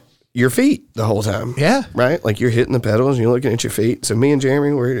at your feet the whole time. Yeah. Right? Like you're hitting the pedals and you're looking at your feet. So me and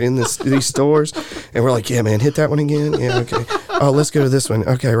Jeremy were in these stores and we're like, yeah, man, hit that one again. Yeah, okay. Oh, let's go to this one.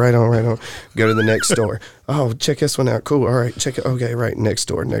 Okay, right on. Go to the next store. Oh, check this one out. Cool. All right, check it. Okay, right, next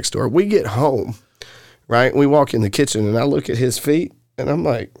door. We get home, right? We walk in the kitchen and I look at his feet and I'm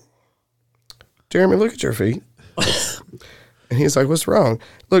like, Jeremy, look at your feet. And he's like, what's wrong?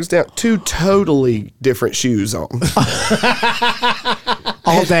 Looks down, 2 totally different shoes on.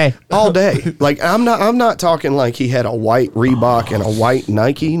 All day. Like I'm not talking like he had a white Reebok and a white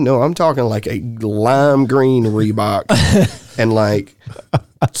Nike. No, I'm talking like a lime green Reebok and like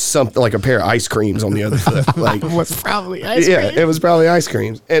something like a pair of ice creams on the other foot. Like was probably ice cream. Yeah, it was probably ice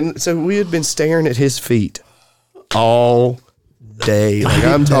creams. And so we had been staring at his feet all day. Like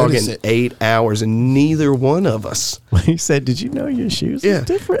I'm talking 8 hours, and neither one of us. He said, "Did you know your shoes are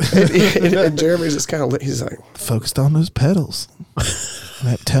different?" and Jeremy's just kind of, he's like, focused on those pedals,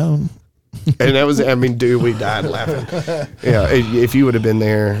 that tone. And that was, I mean, dude, we died laughing. Yeah, if you would have been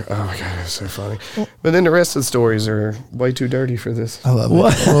there, oh my God, it was so funny. But then the rest of the stories are way too dirty for this. I love it.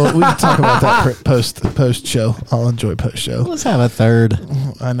 Well, we can talk about that post show. I'll enjoy post show. Let's have a third.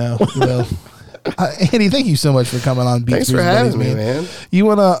 I know. Well. Andy, thank you so much for coming on Beats. Thanks for having me, man. You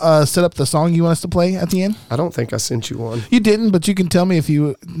want to set up the song you want us to play at the end? I don't think I sent you one. You didn't, but you can tell me if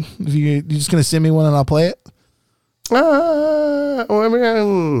you're just going to send me one and I'll play it.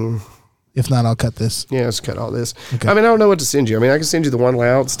 If not, I'll cut this. Yeah, let's cut all this. Okay. I mean, I don't know what to send you. I mean, I can send you the One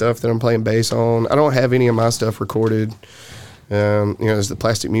Loud stuff that I'm playing bass on. I don't have any of my stuff recorded. There's the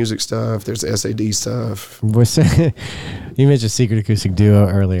Plastic Music stuff. There's the SAD stuff. You mentioned Secret Acoustic Duo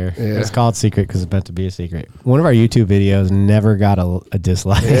earlier. Yeah. It's called Secret because it's meant to be a secret. One of our YouTube videos never got a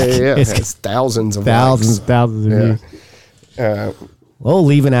dislike. Yeah. It's thousands of thousands of views.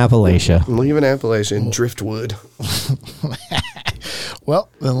 Leaving Appalachia. Leaving Appalachia, Driftwood. Well,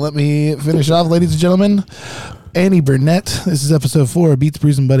 then let me finish off, ladies and gentlemen. Andy Burnette. This is episode 4 of Beats,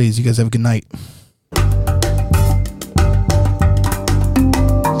 Brews, and Buddies. You guys have a good night.